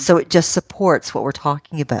 Mm-hmm. So it just supports what we're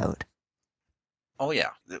talking about. Oh,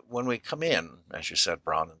 yeah. When we come in, as you said,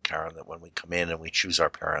 Bron and Karen, that when we come in and we choose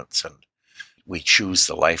our parents and we choose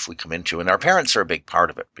the life we come into, and our parents are a big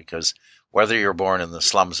part of it, because whether you're born in the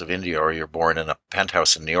slums of India or you're born in a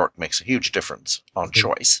penthouse in New York makes a huge difference on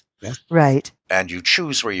choice. Yeah. Right. And you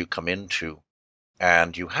choose where you come into,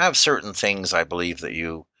 and you have certain things, I believe, that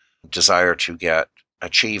you desire to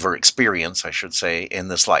achieve or experience, I should say, in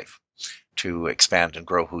this life to expand and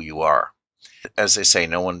grow who you are. As they say,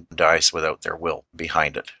 no one dies without their will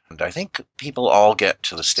behind it. And I think people all get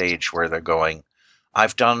to the stage where they're going,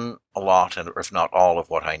 I've done a lot, or if not all, of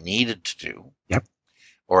what I needed to do. Yep.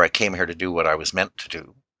 Or I came here to do what I was meant to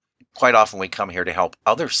do. Quite often we come here to help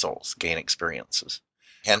other souls gain experiences.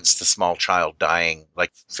 Hence the small child dying,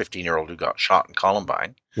 like 15-year-old who got shot in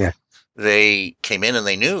Columbine. Yeah. They came in and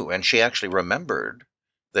they knew, and she actually remembered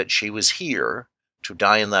that she was here to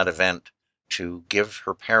die in that event to give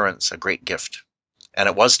her parents a great gift. And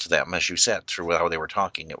it was to them, as you said, through how they were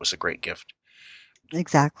talking, it was a great gift.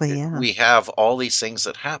 Exactly, yeah. We have all these things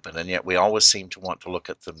that happen, and yet we always seem to want to look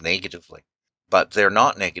at them negatively. But they're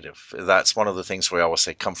not negative. That's one of the things we always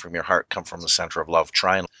say, come from your heart, come from the center of love.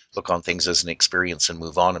 Try and look on things as an experience and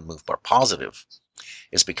move on and move more positive.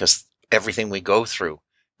 Is because everything we go through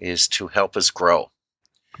is to help us grow.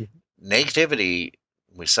 Mm-hmm. Negativity,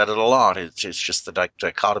 we said it a lot, it's just the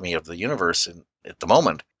dichotomy of the universe at the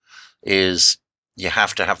moment, is you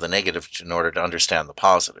have to have the negative in order to understand the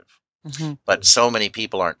positive. Mm-hmm. But so many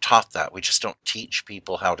people aren't taught that. We just don't teach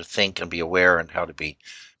people how to think and be aware and how to be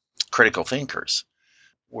critical thinkers.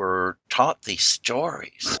 We're taught these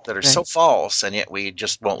stories that are so false, and yet we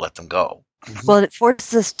just won't let them go. Well, it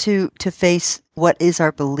forces us to face what is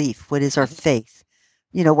our belief, what is our faith.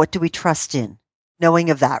 What do we trust in? Knowing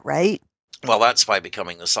of that, right? Well, that's why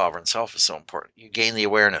becoming the sovereign self is so important. You gain the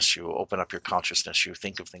awareness, you open up your consciousness, you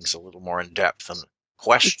think of things a little more in depth and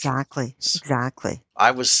question. Exactly.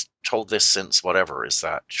 I was told this since whatever, is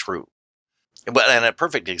that true? And a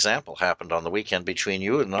perfect example happened on the weekend between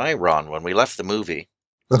you and I, Ron, when we left the movie.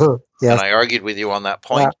 Yes. And I argued with you on that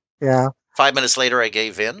point. Yeah. 5 minutes later, I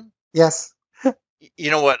gave in. Yes.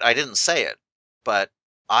 You know what? I didn't say it, but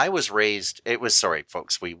I was raised. Sorry,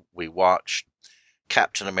 folks. We watched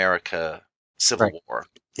Captain America: Civil War.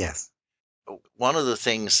 Yes. One of the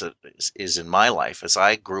things that is in my life is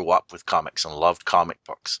I grew up with comics and loved comic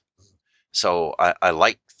books. So I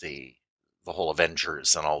liked the whole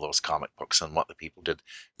Avengers and all those comic books and what the people did.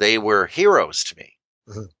 They were heroes to me.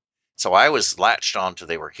 Mm-hmm. So I was latched on to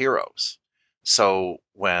they were heroes. So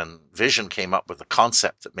when Vision came up with the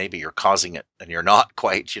concept that maybe you're causing it and you're not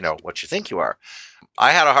quite, what you think you are,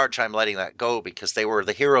 I had a hard time letting that go because they were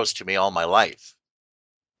the heroes to me all my life.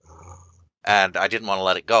 And I didn't want to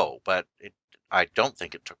let it go, but I don't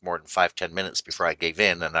think it took more than 5-10 minutes before I gave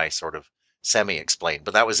in and I sort of semi-explained.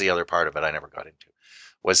 But that was the other part of it I never got into,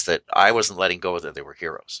 was that I wasn't letting go that they were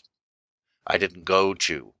heroes. I didn't go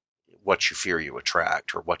to what you fear you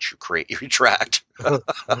attract or what you create you attract.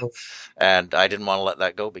 And I didn't want to let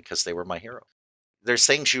that go because they were my hero. There's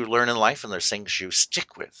things you learn in life and there's things you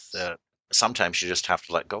stick with that sometimes you just have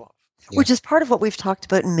to let go of. Yeah. Which is part of what we've talked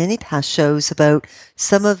about in many past shows about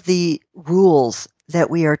some of the rules that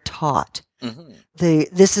we are taught Mm-hmm.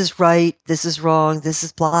 This is right, this is wrong, this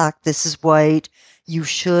is black, this is white, you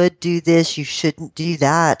should do this, you shouldn't do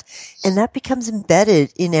that. And that becomes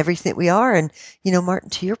embedded in everything that we are. And, Martin,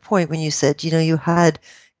 to your point, when you said,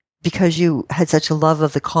 because you had such a love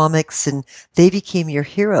of the comics and they became your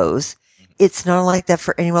heroes, it's not like that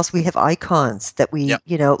for anyone else. We have icons that we,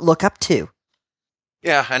 look up to.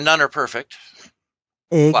 Yeah, and none are perfect.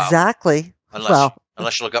 Exactly.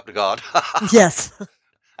 Unless you look up to God. Yes.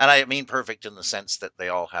 And I mean perfect in the sense that they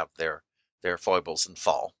all have their foibles and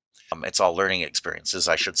fall. It's all learning experiences.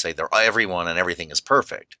 I should say everyone and everything is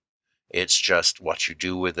perfect. It's just what you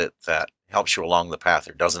do with it that helps you along the path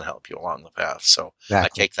or doesn't help you along the path. So exactly.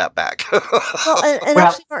 I take that back.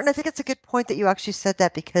 Actually, Martin, I think it's a good point that you actually said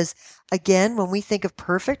that, because, again, when we think of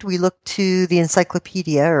perfect, we look to the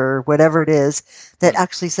encyclopedia or whatever it is that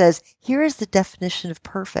actually says, here is the definition of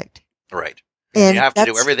perfect. Right. And you have to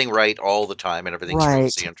do everything right all the time, and everything's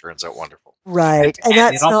rosy and turns out wonderful. Right. And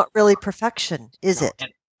that's not really perfection, is it?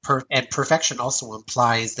 And perfection also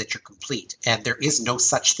implies that you're complete, and there is no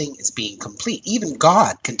such thing as being complete. Even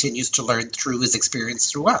God continues to learn through his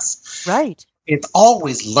experience through us. Right. It's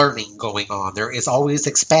always learning going on. There is always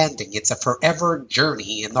expanding. It's a forever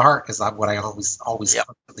journey in the heart, is what I always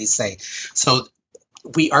constantly say. So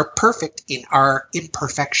we are perfect in our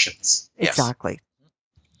imperfections. Yes. Exactly.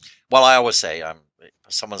 Well, I always say,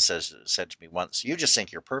 someone said to me once, "You just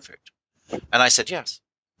think you're perfect," and I said, "Yes,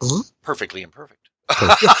 perfectly imperfect."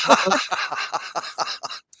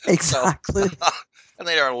 Exactly. And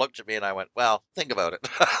they looked at me and I went, well, think about it.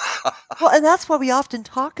 Well, and that's why we often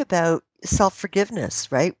talk about self-forgiveness,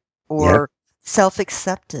 right? Or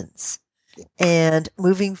self-acceptance and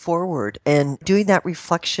moving forward and doing that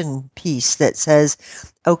reflection piece that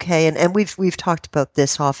says, okay, and we've talked about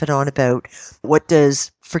this off and on about what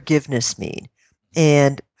does forgiveness mean?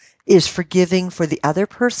 And is forgiving for the other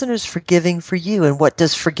person or is forgiving for you? And what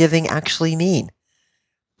does forgiving actually mean?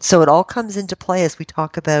 So it all comes into play as we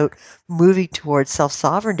talk about moving towards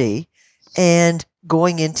self-sovereignty and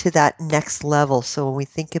going into that next level. So when we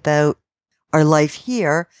think about our life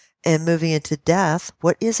here and moving into death,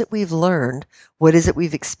 what is it we've learned? What is it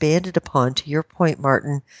we've expanded upon? To your point,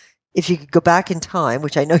 Martin, if you could go back in time,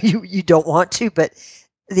 which I know you don't want to, but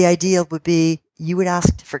the idea would be you would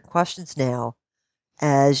ask different questions now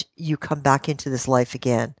as you come back into this life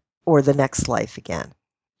again or the next life again.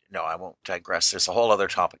 No, I won't digress. There's a whole other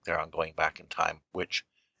topic there on going back in time, which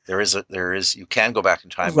there is you can go back in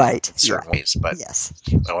time in certain ways, but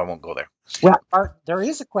no, I won't go there. Well, Art, there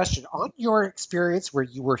is a question on your experience where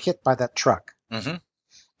you were hit by that truck and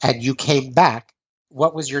you came back.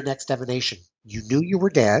 What was your next divination? You knew you were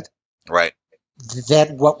dead. Right.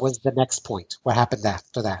 Then what was the next point? What happened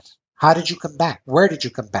after that? How did you come back? Where did you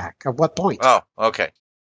come back? At what point? Oh, okay.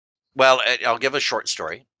 Well, I'll give a short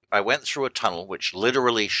story. I went through a tunnel which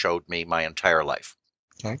literally showed me my entire life.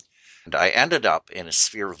 Okay. And I ended up in a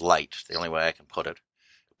sphere of light, the only way I can put it.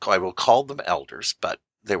 I will call them elders, but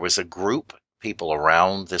there was a group of people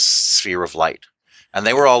around this sphere of light, and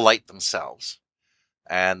they were all light themselves.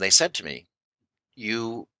 And they said to me,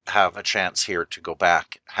 you have a chance here to go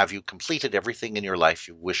back. Have you completed everything in your life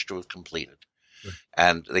you wish to have completed? Right.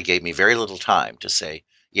 And they gave me very little time to say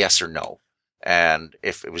yes or no. And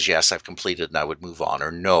if it was yes, I've completed and I would move on,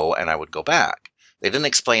 or no, and I would go back. They didn't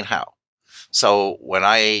explain how. So when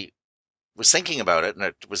I was thinking about it, and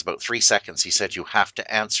it was about 3 seconds, he said, you have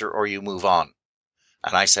to answer or you move on.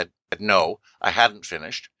 And I said, no, I hadn't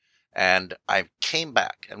finished. And I came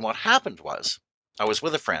back. And what happened was I was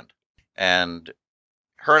with a friend and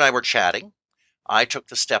her and I were chatting. I took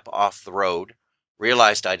the step off the road,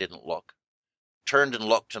 realized I didn't look, turned and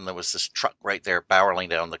looked, and there was this truck right there barreling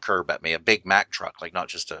down the curb at me, a big Mack truck, like not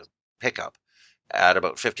just a pickup, at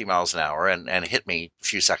about 50 miles an hour, and hit me a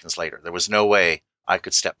few seconds later. There was no way I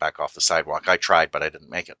could step back off the sidewalk. I tried, but I didn't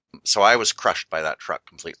make it. So I was crushed by that truck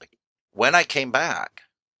completely. When I came back,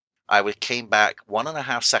 I came back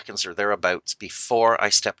 1.5 seconds or thereabouts before I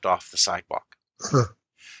stepped off the sidewalk.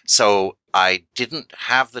 So I didn't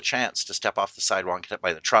have the chance to step off the sidewalk and get hit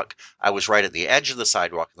by the truck. I was right at the edge of the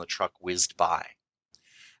sidewalk and the truck whizzed by.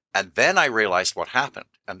 And then I realized what happened,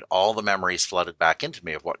 and all the memories flooded back into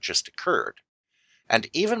me of what just occurred. And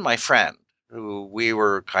even my friend, who we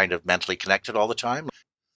were kind of mentally connected all the time,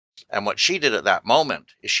 and what she did at that moment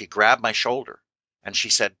is she grabbed my shoulder and she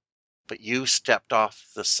said, but you stepped off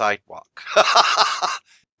the sidewalk.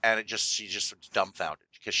 And she just was dumbfounded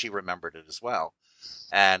because she remembered it as well.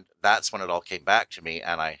 And that's when it all came back to me.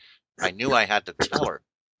 And I knew I had to tell her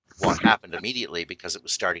what happened immediately because it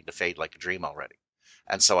was starting to fade like a dream already.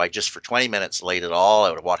 And so I just, for 20 minutes, laid it all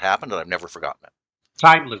out of what happened, and I've never forgotten it.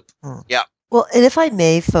 Time loop. Yeah. Well, and if I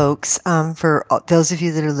may, folks, for those of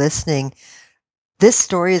you that are listening, this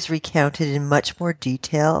story is recounted in much more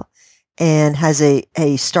detail and has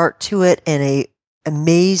a start to it and a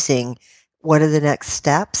amazing what are the next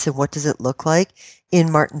steps and what does it look like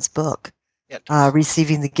in Martin's book,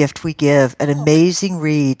 Receiving the Gift We Give, an amazing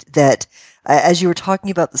read that, as you were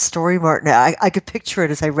talking about the story, Martin, I could picture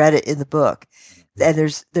it as I read it in the book.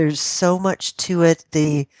 And there's so much to it.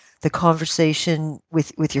 The conversation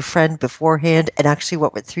with your friend beforehand and actually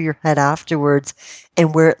what went through your head afterwards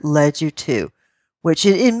and where it led you to, which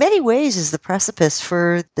in many ways is the precipice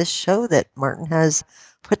for this show that Martin has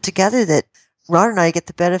put together that Ron and I get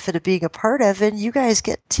the benefit of being a part of, and you guys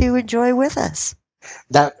get to enjoy with us.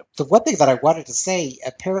 Now, the one thing that I wanted to say,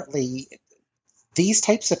 apparently, these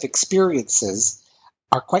types of experiences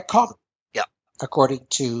are quite common. Yeah. According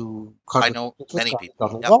to I know many people.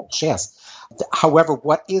 Donald Walsh, yes. However,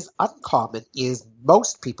 what is uncommon is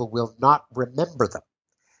most people will not remember them,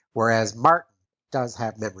 whereas Martin does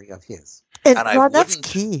have memory of his. And Ron, that's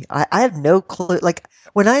key. I have no clue. Like,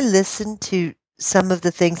 when I listen to some of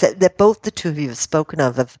the things that both the two of you have spoken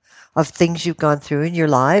of things you've gone through in your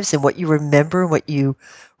lives and what you remember and what you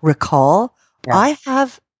recall, yeah. I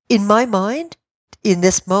have, in my mind, in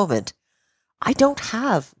this moment, I don't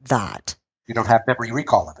have that. You don't have memory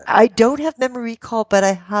recall of it. I don't have memory recall, but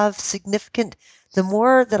I have significant, the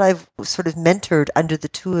more that I've sort of mentored under the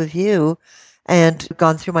two of you and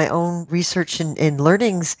gone through my own research and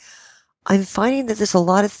learnings, I'm finding that there's a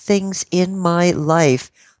lot of things in my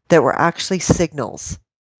life that were actually signals.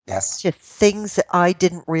 Yes. Just things that I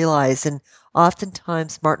didn't realize. And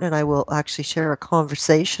oftentimes Martin and I will actually share a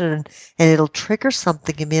conversation and it'll trigger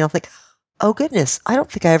something in me. And I'll think, oh goodness, I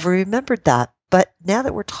don't think I ever remembered that. But now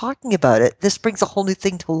that we're talking about it, this brings a whole new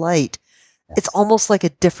thing to light. Yes. It's almost like a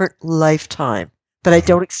different lifetime, but I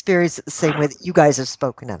don't experience it the same way that you guys have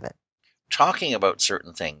spoken of it. Talking about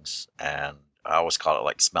certain things, and I always call it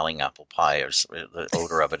like smelling apple pie, or the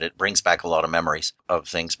odor of it. It brings back a lot of memories of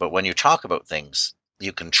things. But when you talk about things,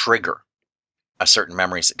 you can trigger a certain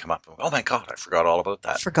memories that come up. Oh my God, I forgot all about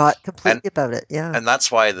that. Forgot completely about it, yeah. And that's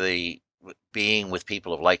why the being with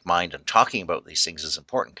people of like mind and talking about these things is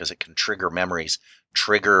important, because it can trigger memories,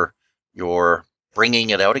 trigger your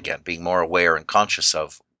bringing it out again, being more aware and conscious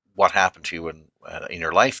of what happened to you in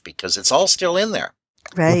your life, because it's all still in there.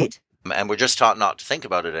 Right. And we're just taught not to think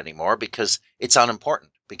about it anymore because it's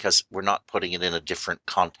unimportant, because we're not putting it in a different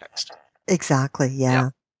context. Exactly, yeah.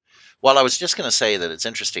 Well, I was just going to say that it's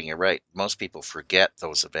interesting. You're right. Most people forget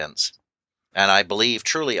those events. And I believe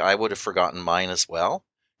truly I would have forgotten mine as well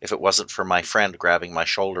if it wasn't for my friend grabbing my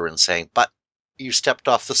shoulder and saying, but you stepped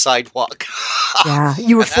off the sidewalk. Yeah,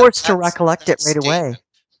 you were forced to recollect it right away.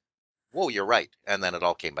 Whoa, you're right. And then it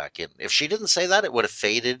all came back in. If she didn't say that, it would have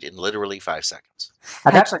faded in literally 5 seconds.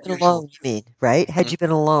 Had you been alone, you mean, right? Had you been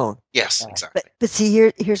alone? Yes, exactly. But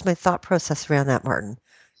see, here's my thought process around that, Martin.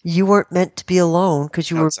 You weren't meant to be alone because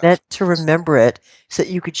you were meant to remember it so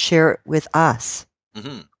that you could share it with us.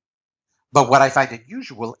 Mm-hmm. But what I find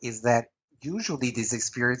unusual is that usually these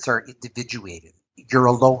experiences are individuated. You're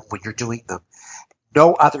alone when you're doing them.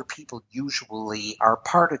 No other people usually are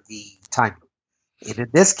part of the time. And in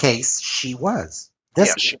this case, she was.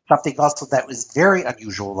 This is something also that was very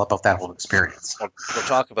unusual about that whole experience. We'll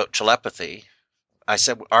talk about telepathy. I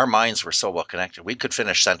said our minds were so well connected. We could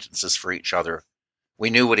finish sentences for each other. We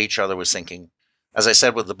knew what each other was thinking. As I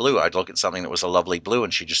said with the blue, I'd look at something that was a lovely blue,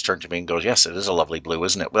 and she just turned to me and goes, yes, it is a lovely blue,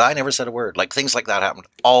 isn't it? But I never said a word. Like, things like that happened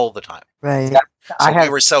all the time. Right. So we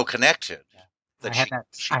were so connected that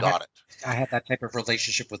she got it. I had that type of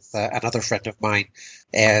relationship with another friend of mine,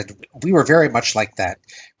 and we were very much like that.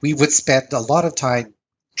 We would spend a lot of time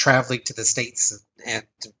traveling to the States and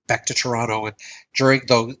back to Toronto, and during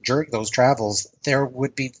those travels, there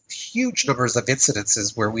would be huge numbers of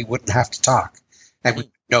incidences where we wouldn't have to talk, and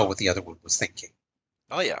we know what the other one was thinking.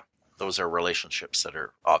 Oh, yeah. Those are relationships that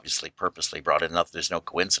are obviously purposely brought in. There's no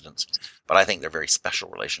coincidence, but I think they're very special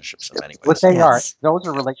relationships in many ways. What they are, those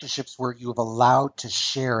are relationships where you have allowed to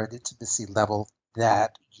share an intimacy level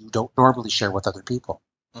that you don't normally share with other people.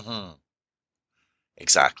 Mm-hmm.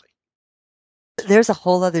 Exactly. There's a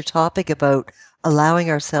whole other topic about allowing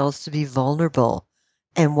ourselves to be vulnerable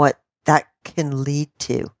and what that can lead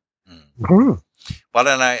to. Mm-hmm. Well,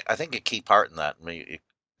 and I think a key part in that,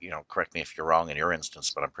 correct me if you're wrong in your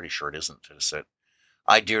instance, but I'm pretty sure it isn't, is that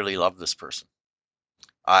I dearly love this person.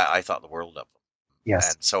 I thought the world of them.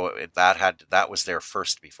 Yes. And so that was there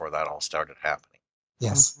first before that all started happening.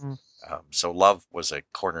 Yes. Mm-hmm. So love was a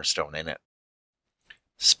cornerstone in it.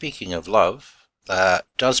 Speaking of love, that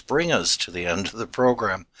does bring us to the end of the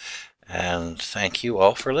program. And thank you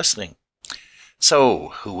all for listening. So,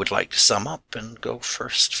 who would like to sum up and go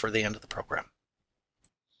first for the end of the program?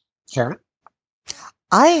 Karen?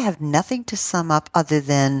 I have nothing to sum up other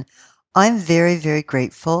than I'm very, very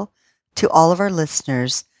grateful to all of our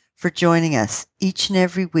listeners for joining us each and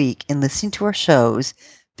every week and listening to our shows,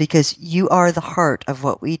 because you are the heart of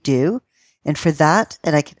what we do. And for that,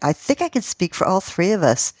 and I think I can speak for all three of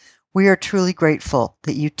us, we are truly grateful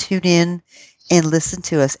that you tune in and listen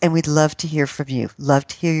to us, and we'd love to hear from you, love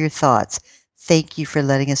to hear your thoughts. Thank you for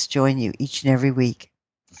letting us join you each and every week.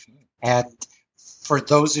 And for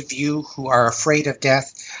those of you who are afraid of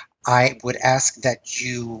death, I would ask that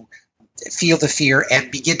you feel the fear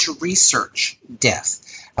and begin to research death.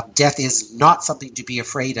 Death is not something to be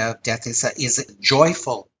afraid of. Death is a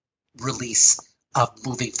joyful release of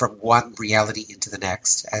moving from one reality into the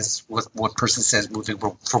next, as one person says, moving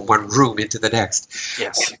from one room into the next.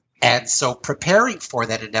 Yes. And so preparing for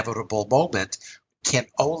that inevitable moment can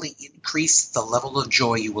only increase the level of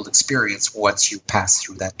joy you will experience once you pass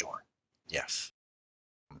through that door. Yes.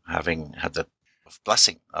 Having had the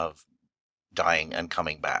blessing of dying and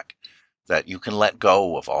coming back, that you can let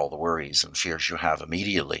go of all the worries and fears you have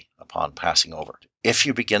immediately upon passing over. If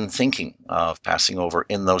you begin thinking of passing over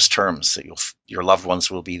in those terms, that your loved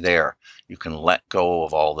ones will be there, you can let go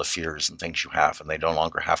of all the fears and things you have, and they no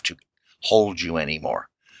longer have to hold you anymore.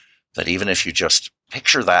 That even if you just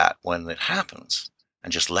picture that when it happens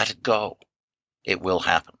and just let it go, it will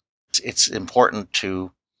happen. It's important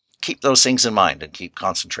to keep those things in mind and keep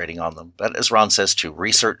concentrating on them. But as Ron says, to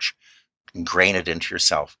research, ingrain it into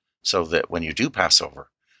yourself so that when you do pass over,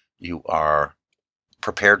 you are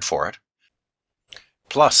prepared for it.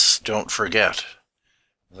 Plus, don't forget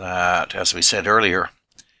that, as we said earlier,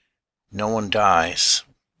 no one dies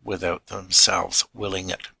without themselves willing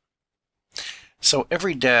it. So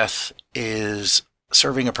every death is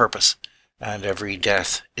serving a purpose, and every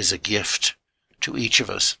death is a gift to each of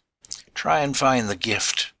us. Try and find the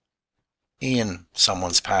gift in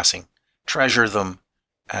someone's passing. Treasure them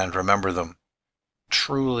and remember them.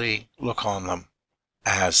 Truly look on them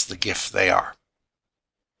as the gift they are.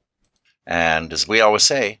 And as we always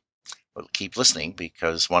say, well, keep listening,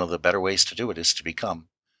 because one of the better ways to do it is to become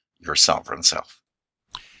your sovereign self.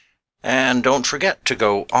 And don't forget to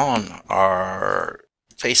go on our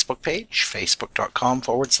Facebook page,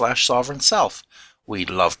 facebook.com/sovereign self. We'd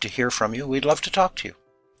love to hear from you. We'd love to talk to you.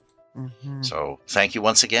 Mm-hmm. So thank you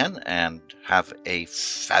once again, and have a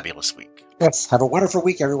fabulous week. Yes, have a wonderful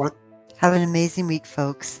week, everyone. Have an amazing week,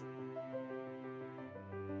 folks.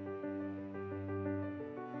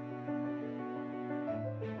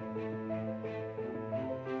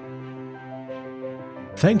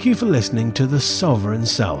 Thank you for listening to The Sovereign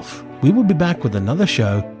Self. We will be back with another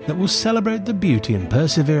show that will celebrate the beauty and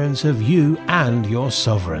perseverance of you and your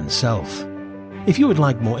sovereign self. If you would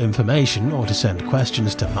like more information or to send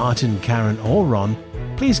questions to Martin, Karen or Ron,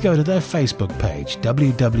 please go to their Facebook page,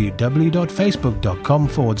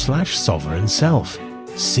 www.facebook.com/sovereign self.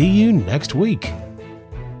 See you next week.